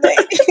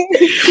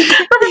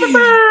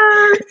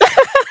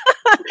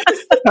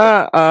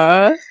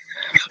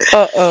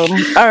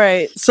mean? All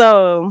right.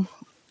 So,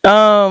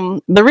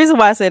 the reason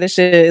why I say this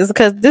shit is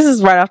because this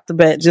is right off the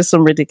bat just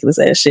some ridiculous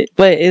ass shit,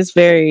 but it's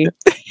very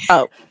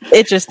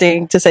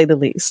interesting to say the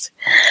least.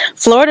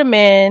 Florida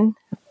man,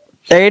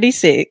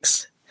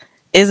 36,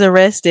 is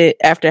arrested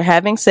after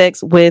having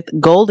sex with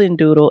Golden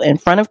Doodle in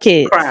front of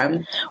kids.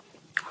 Crime.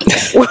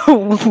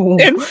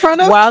 In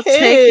front of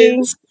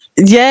kids.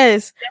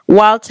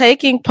 While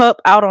taking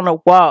Pup out on a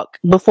walk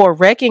before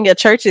wrecking a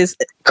church's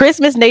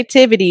Christmas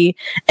nativity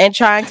and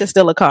trying to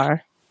steal a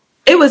car.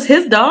 It was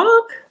his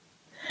dog?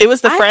 It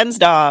was the friend's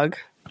dog.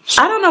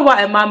 I don't know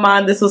why in my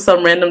mind this was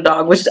some random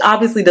dog, which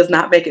obviously does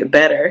not make it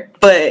better.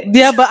 But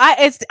yeah, but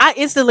I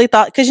instantly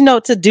thought, because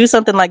to do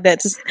something like that,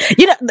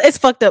 it's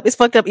fucked up. It's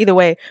fucked up either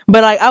way.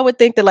 But like, I would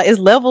think that like it's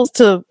levels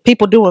to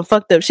people doing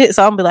fucked up shit.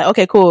 So I'm gonna be like,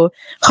 okay, cool.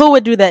 Who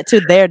would do that to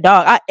their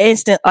dog? I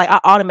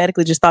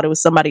automatically just thought it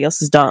was somebody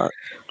else's dog.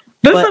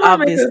 But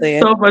obviously,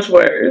 so much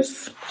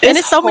worse. And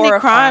it's so many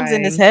crimes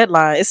in this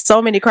headline. It's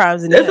so many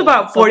crimes in this. It's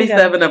about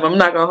 47 of them. I'm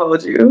not gonna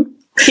hold you.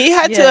 He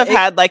had to have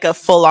had like a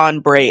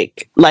full-on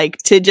break, like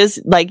to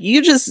just like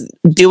you just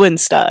doing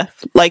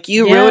stuff, like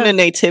you ruin a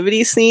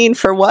nativity scene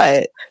for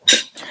what?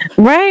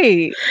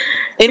 Right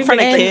in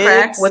front of kids,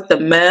 crack with the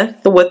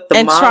meth, with the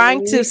and Molly.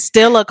 Trying to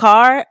steal a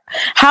car.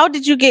 How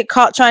did you get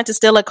caught trying to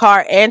steal a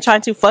car and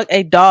trying to fuck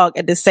a dog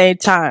at the same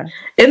time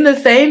in the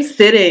same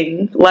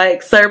sitting?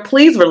 Like, sir,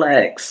 please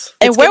relax.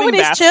 And where were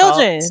these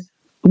children? Salts.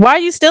 Why are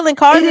you stealing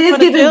cars? It is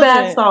giving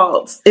bath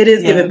salts. It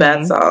is giving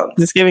bath salts.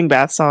 It's giving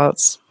bath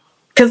salts.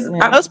 Because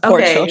those poor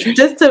children.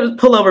 Just to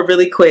pull over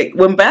really quick,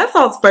 when bath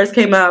salts first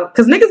came out,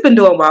 because niggas been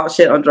doing wild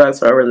shit on drugs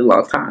for a really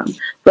long time,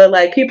 but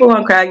like people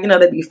on crack,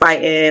 they be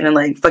fighting and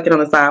like fucking on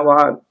the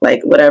sidewalk,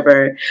 like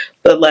whatever.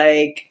 But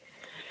like,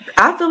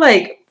 I feel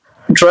like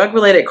drug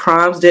related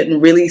crimes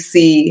didn't really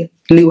see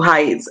new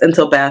heights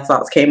until bath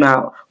salts came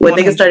out, when 100%.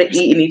 Niggas started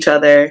eating each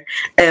other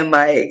and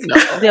like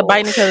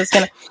biting each other's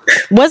skin.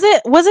 Was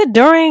it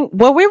during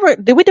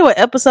did we do an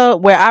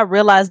episode where I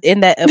realized in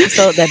that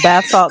episode that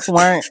bath salts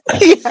weren't?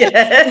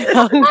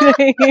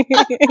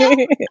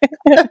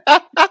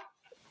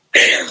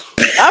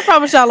 I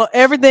promise y'all on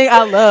everything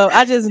I love.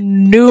 I just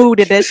knew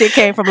that shit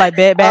came from like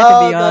Bed Bath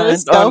and Beyond. That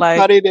is so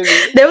funny to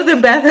me. There was a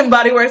Bath and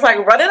Body Works like,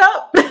 run it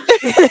up.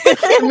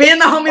 Me and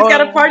the homies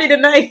got a party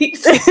tonight.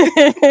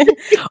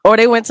 Or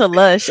they went to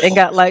Lush and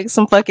got like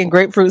some fucking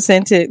grapefruit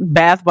scented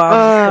bath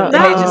bombs.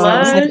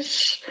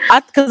 Lush.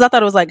 Because I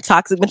thought it was like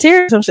toxic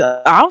material. Some shit.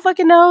 I don't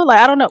fucking know. Like,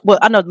 I don't know. Well,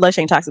 I know Lush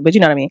ain't toxic, but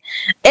you know what I mean.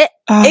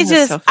 It's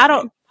just so I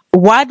don't.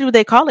 Why do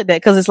they call it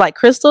that? Because it's like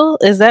crystal.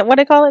 Is that why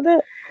they call it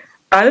that?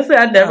 Honestly,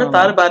 I never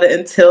thought about it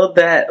until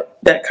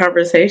that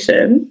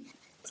conversation.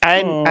 I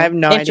have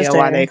no idea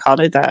why they called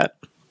it that.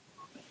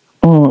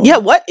 Yeah,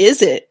 what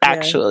is it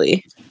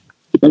actually?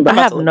 I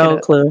have no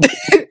clue.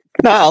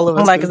 Not all of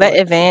us. I'm like, is that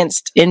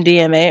advanced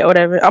MDMA or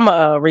whatever? I'm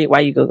gonna read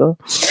while you Google.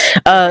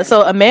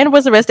 So a man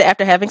was arrested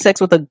after having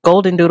sex with a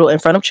golden doodle in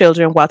front of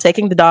children while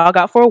taking the dog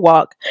out for a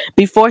walk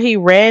before he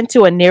ran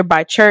to a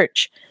nearby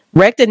church,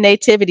 wrecked a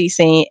nativity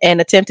scene,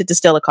 and attempted to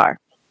steal a car.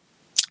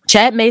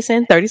 Chad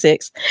Mason,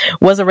 36,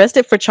 was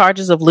arrested for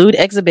charges of lewd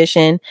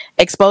exhibition,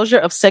 exposure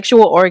of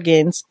sexual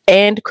organs,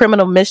 and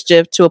criminal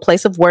mischief to a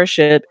place of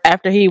worship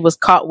after he was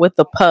caught with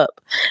the pup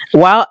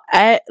while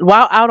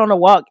out on a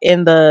walk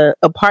in the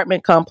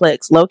apartment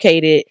complex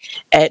located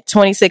at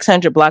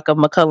 2600 block of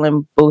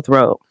McCullen Booth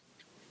Road.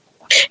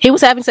 He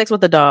was having sex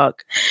with the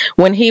dog.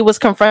 When he was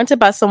confronted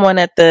by someone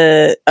at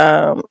the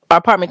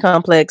apartment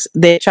complex,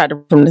 they tried to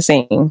remove him from the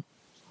scene.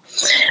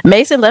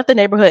 Mason left the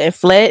neighborhood and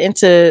fled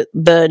into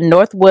the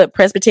Northwood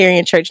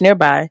Presbyterian Church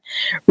nearby,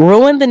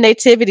 ruined the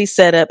nativity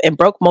setup, and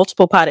broke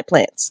multiple potted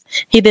plants.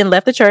 He then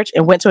left the church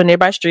and went to a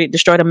nearby street,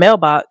 destroyed a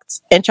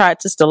mailbox, and tried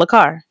to steal a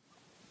car.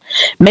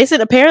 Mason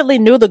apparently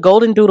knew the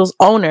Golden Doodle's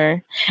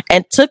owner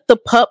and took the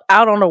pup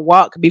out on a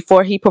walk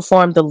before he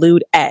performed the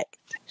lewd act.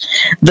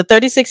 The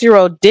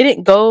 36-year-old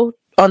didn't go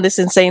on this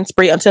insane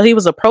spree until he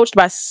was approached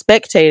by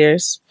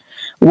spectators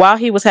while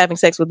he was having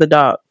sex with the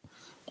dog.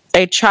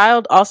 A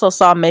child also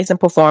saw Mason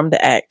perform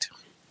the act.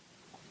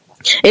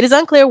 It is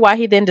unclear why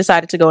he then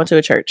decided to go into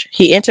a church.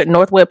 He entered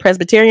Northwood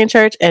Presbyterian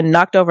Church and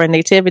knocked over a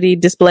nativity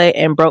display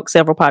and broke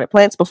several potted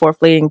plants before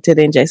fleeing to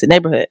the adjacent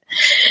neighborhood.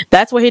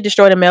 That's where he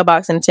destroyed a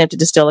mailbox and attempted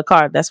to steal a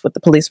car. That's what the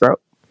police wrote.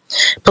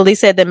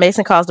 Police said that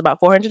Mason caused about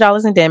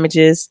 $400 in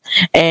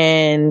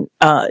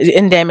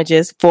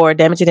damages for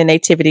damaging a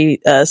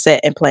nativity set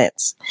and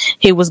plants.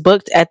 He was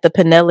booked at the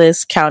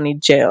Pinellas County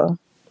Jail.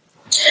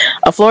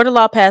 A Florida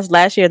law passed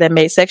last year that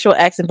made sexual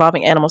acts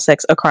involving animal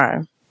sex a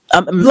crime.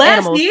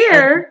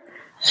 Year?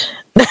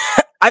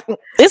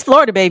 It's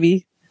Florida,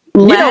 baby.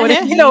 You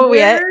know where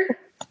we at.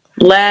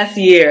 Last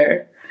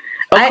year.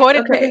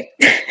 Okay.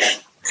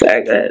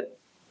 Sorry, go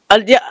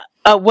ahead.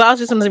 I was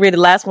just going to read the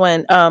last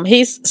one.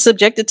 He's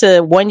subjected to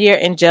 1 year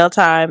in jail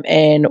time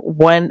and a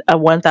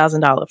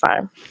 $1,000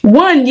 fine.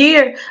 1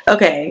 year?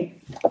 Okay.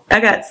 I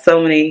got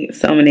so many.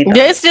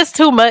 Yeah, it's just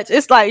too much.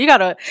 It's like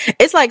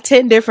it's like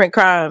 10 different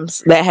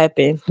crimes that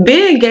happen.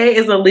 Being gay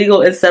is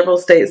illegal in several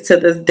states to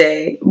this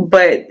day,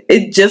 but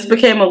it just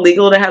became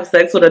illegal to have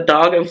sex with a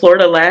dog in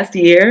Florida last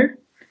year.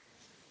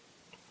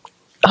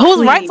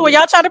 Whose rights were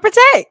y'all trying to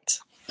protect?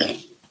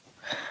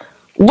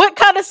 What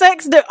kind of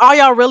sex are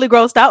y'all really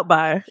grossed out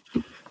by?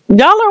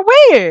 Y'all are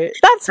weird.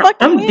 That's fucking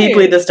I'm weird.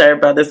 deeply disturbed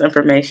by this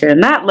information.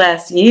 Not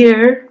last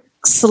year.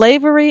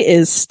 Slavery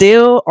is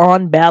still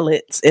on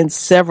ballots in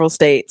several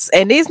states.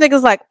 And these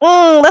niggas like,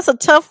 that's a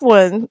tough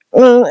one.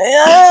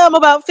 I'm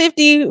about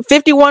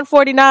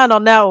 51-49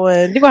 on that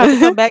one. You're going to have to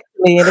come back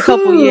to me in a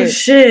couple years.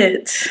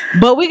 Shit.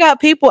 But we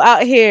got people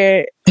out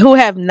here who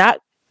have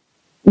not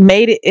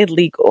made it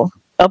illegal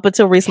up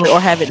until recently or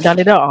haven't done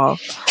it at all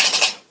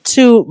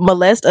to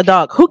molest a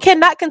dog who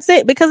cannot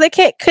consent because they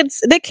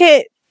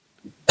can't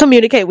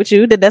communicate with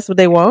you that that's what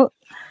they want.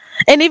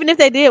 And even if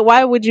they did,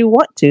 why would you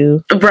want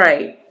to?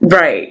 Right.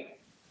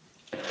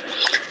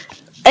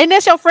 And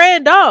that's your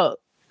friend dog.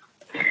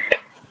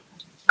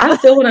 I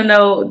still want to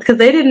know, because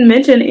they didn't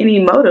mention any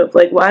motive.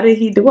 Like, why did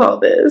he do all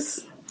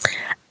this?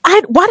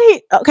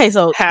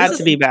 So had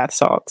to be bath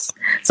salts.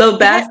 So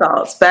bath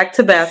salts, back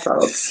to bath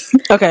salts.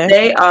 Okay.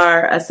 They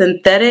are a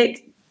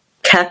synthetic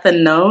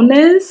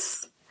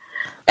cathinones.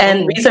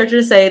 And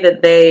researchers say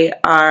that they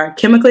are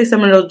chemically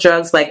similar to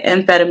drugs like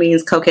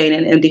amphetamines, cocaine,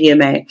 and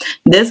MDMA.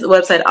 This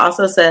website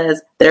also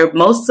says they're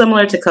most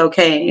similar to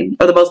cocaine,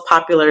 or the most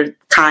popular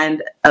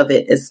kind of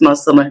it is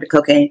most similar to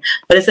cocaine,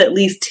 but it's at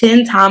least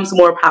 10 times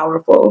more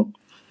powerful.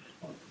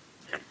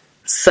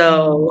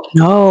 So...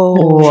 No.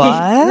 What?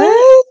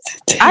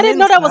 I didn't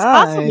know that was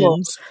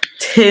possible.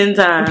 10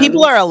 times.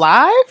 People are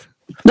alive?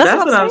 That's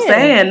what I'm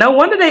saying. No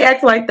wonder they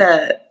act like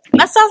that.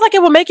 That sounds like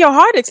it would make your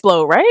heart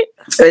explode, right?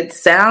 It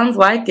sounds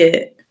like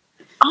it.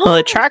 Well,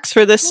 it tracks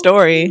for this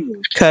story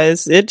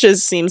because it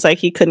just seems like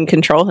he couldn't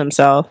control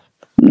himself.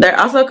 They're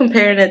also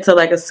comparing it to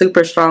like a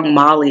super strong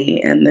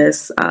Molly in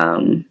this.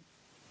 I've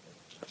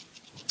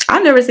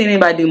never seen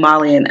anybody do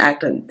Molly and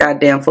act a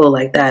goddamn fool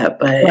like that.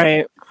 But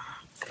right.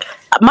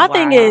 My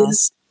thing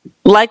is,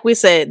 like we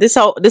said, this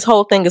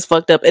whole thing is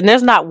fucked up, and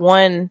there's not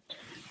one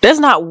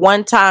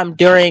time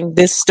during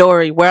this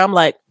story where I'm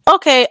like,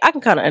 okay, I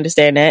can kind of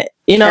understand that,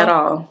 at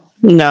all.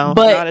 No,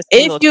 but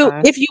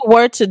if you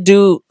were to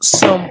do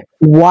some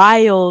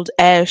wild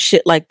ass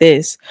shit like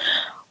this,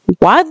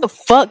 why the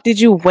fuck did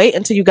you wait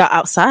until you got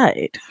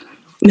outside?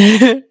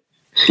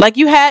 Like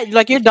you had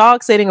like your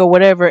dog sitting or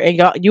whatever, and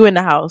you in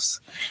the house.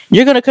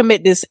 You're gonna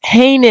commit this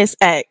heinous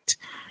act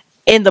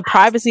in the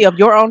privacy of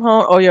your own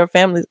home or your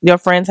family, your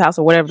friend's house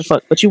or whatever the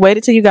fuck. But you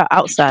waited till you got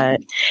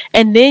outside,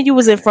 and then you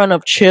was in front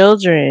of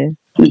children.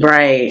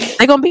 Right.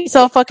 They're gonna be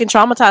so fucking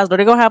traumatized, or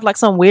they're gonna have like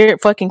some weird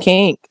fucking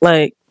kink.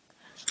 Like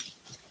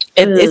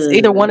it's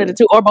either one of the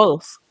two or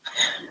both.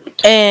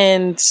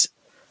 And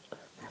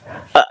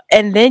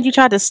then you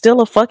tried to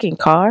steal a fucking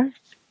car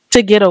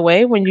to get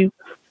away when you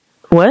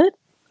what?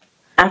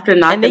 After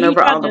knocking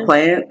over all the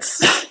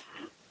plants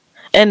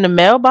in the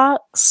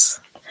mailbox.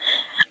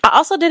 I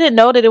also didn't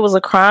know that it was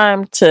a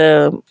crime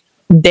to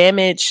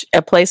damage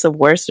a place of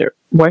worship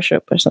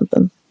or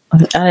something. I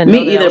didn't know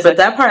me either, but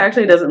that part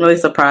actually doesn't really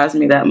surprise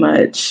me that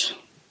much.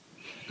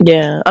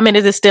 Yeah, I mean,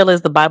 it still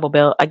is the Bible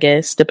Belt, I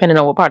guess, depending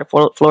on what part of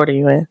Florida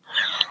you're in.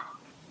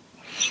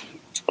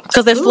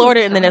 Because there's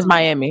Florida and then there's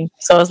Miami,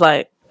 so it's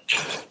like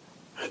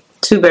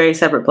two very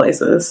separate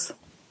places.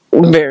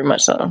 Very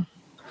much so.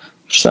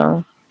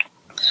 So,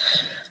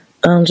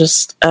 I'm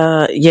just,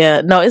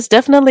 it's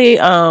definitely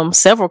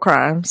several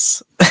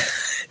crimes.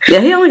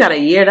 Yeah, he only got a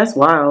year. That's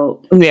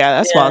wild. Yeah,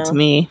 that's wild to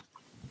me.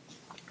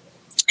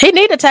 He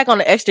need to tack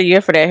on an extra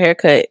year for that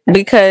haircut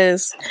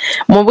because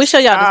when we show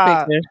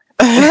y'all this picture,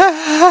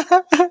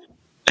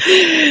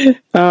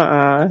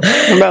 I'm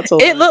about to.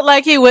 It looked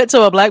like he went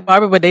to a black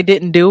barber, but they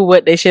didn't do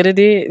what they should have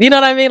did. You know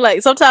what I mean?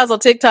 Like sometimes on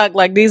TikTok,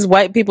 like these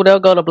white people,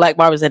 they'll go to black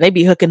barbers and they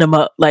be hooking them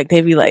up, like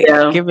they be like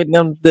giving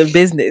them the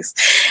business.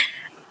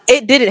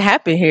 It didn't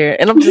happen here,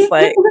 and I'm just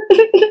like.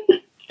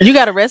 You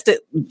got arrested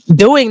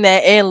doing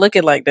that and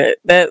looking like that.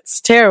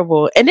 That's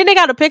terrible. And then they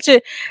got a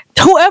picture.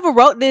 Whoever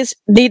wrote this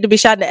need to be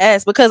shot in the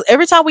ass because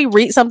every time we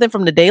read something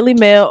from the Daily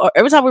Mail or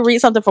every time we read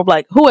something from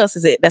like, who else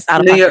is it that's out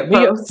of pocket?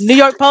 New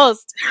York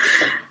Post.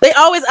 They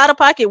always out of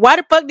pocket. Why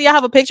the fuck do y'all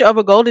have a picture of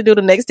a golden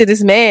doodle next to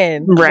this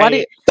man?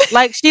 Right.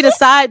 Like she the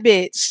side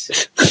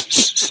bitch.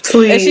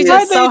 Please. And she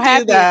just so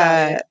happy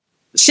about it.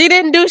 She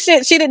didn't do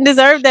shit. She didn't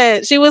deserve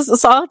that. She was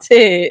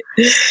assaulted.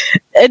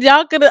 And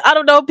y'all could, I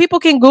don't know, people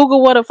can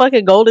Google what a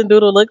fucking golden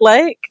doodle look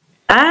like.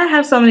 I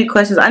have so many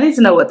questions. I need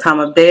to know what time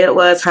of day it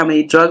was, how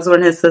many drugs were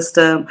in his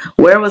system,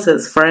 where was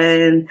his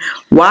friend,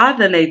 why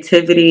the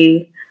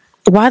nativity?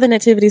 Why the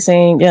nativity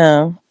scene,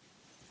 yeah.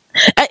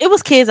 It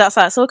was kids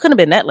outside, so it couldn't have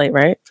been that late,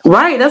 right?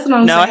 Right, that's what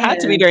I'm saying. No, it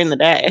had to be during the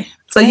day.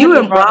 So you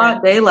in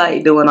broad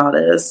daylight doing all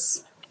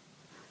this.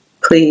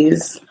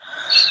 Please.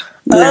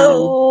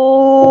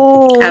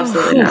 No,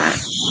 absolutely not.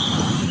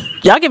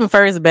 Y'all giving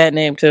furries a bad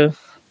name too.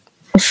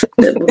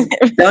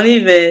 Don't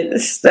even.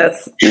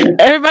 That's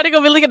everybody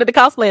gonna be looking at the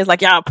cosplayers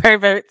like y'all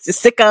perverts,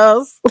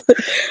 sickos.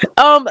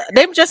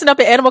 Them dressing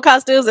up in animal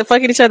costumes and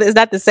fucking each other is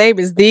not the same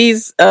as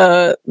these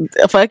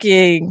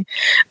fucking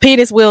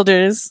penis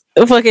wielders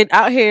fucking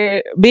out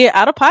here being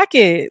out of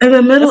pocket in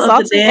the middle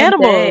of the damn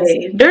animals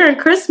day during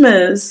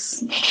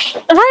Christmas,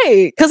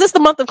 right? Because it's the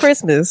month of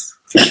Christmas.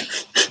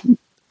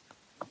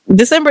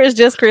 December is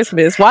just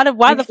Christmas. Why the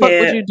fuck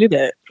would you do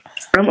that?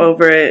 I'm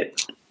over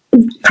it.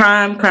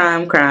 Crime.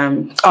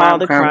 All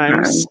the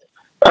crimes.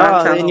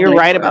 Oh, and you're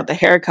right about the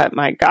haircut.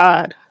 My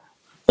God.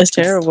 It's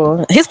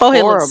terrible. His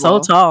forehead looks so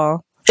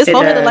tall. His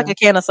forehead looks like a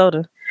can of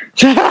soda.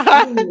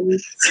 Not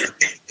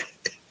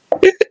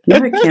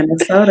a can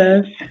of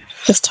soda.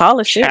 It's tall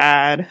as shit.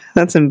 Chad,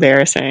 that's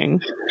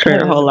embarrassing for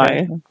your whole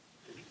life.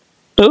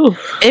 Ooh.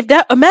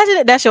 Imagine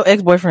that that's your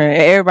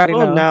ex-boyfriend. Everybody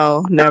knows.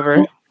 No,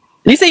 never.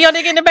 You see your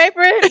nigga in the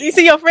paper? You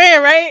see your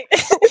friend, right?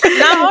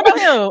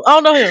 No, I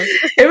don't know him.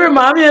 It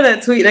reminds me of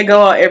that tweet that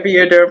go on every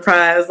year during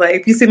Pride. It's like,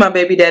 if you see my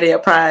baby daddy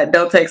at Pride,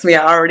 don't text me.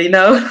 I already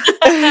know.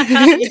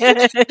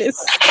 Yes.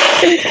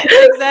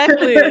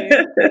 Exactly.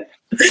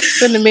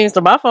 Send the memes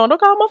to my phone.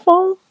 Don't call my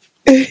phone.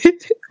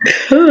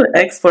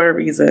 X for a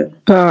reason.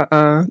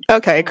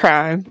 Okay,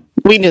 crime.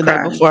 We knew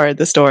that before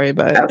the story,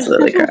 but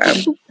absolutely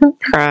crime.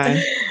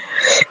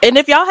 And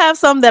if y'all have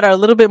some that are a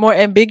little bit more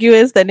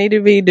ambiguous that need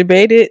to be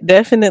debated,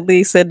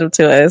 definitely send them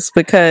to us,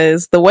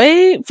 because the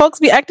way folks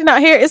be acting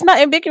out here, it's not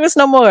ambiguous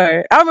no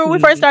more. I remember when we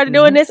first started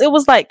doing this, it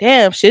was like,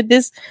 damn, should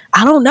this?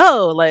 I don't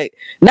know. Like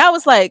now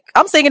it's like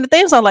I'm singing the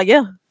theme song, like,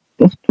 yeah.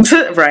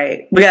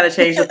 Right. We got to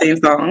change the theme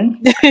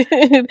song.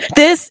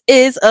 This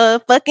is a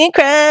fucking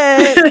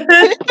crime.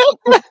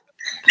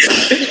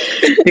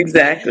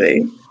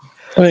 Exactly.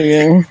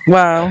 Okay.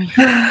 Wow.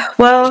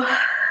 Well,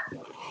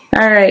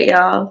 all right,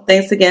 y'all.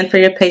 Thanks again for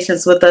your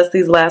patience with us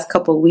these last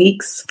couple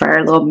weeks for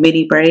our little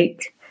mini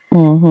break.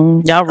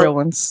 Mm-hmm. Y'all real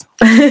ones.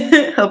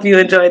 Hope you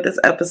enjoyed this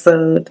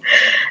episode.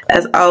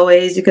 As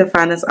always, you can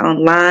find us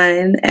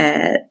online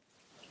at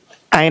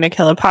I Ain't a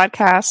Killer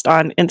Podcast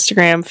on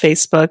Instagram,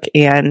 Facebook,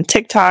 and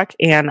TikTok,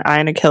 and I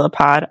Ain't a Killer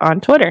Pod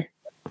on Twitter.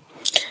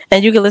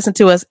 And you can listen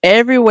to us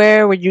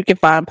everywhere where you can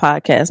find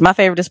podcasts. My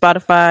favorite is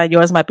Spotify.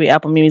 Yours might be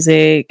Apple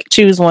Music.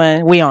 Choose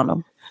one. We on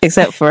them,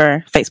 except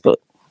for Facebook.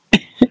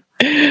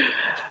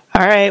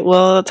 All right.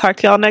 We'll talk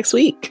to y'all next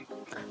week.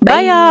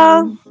 Bye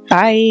y'all.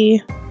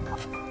 Bye.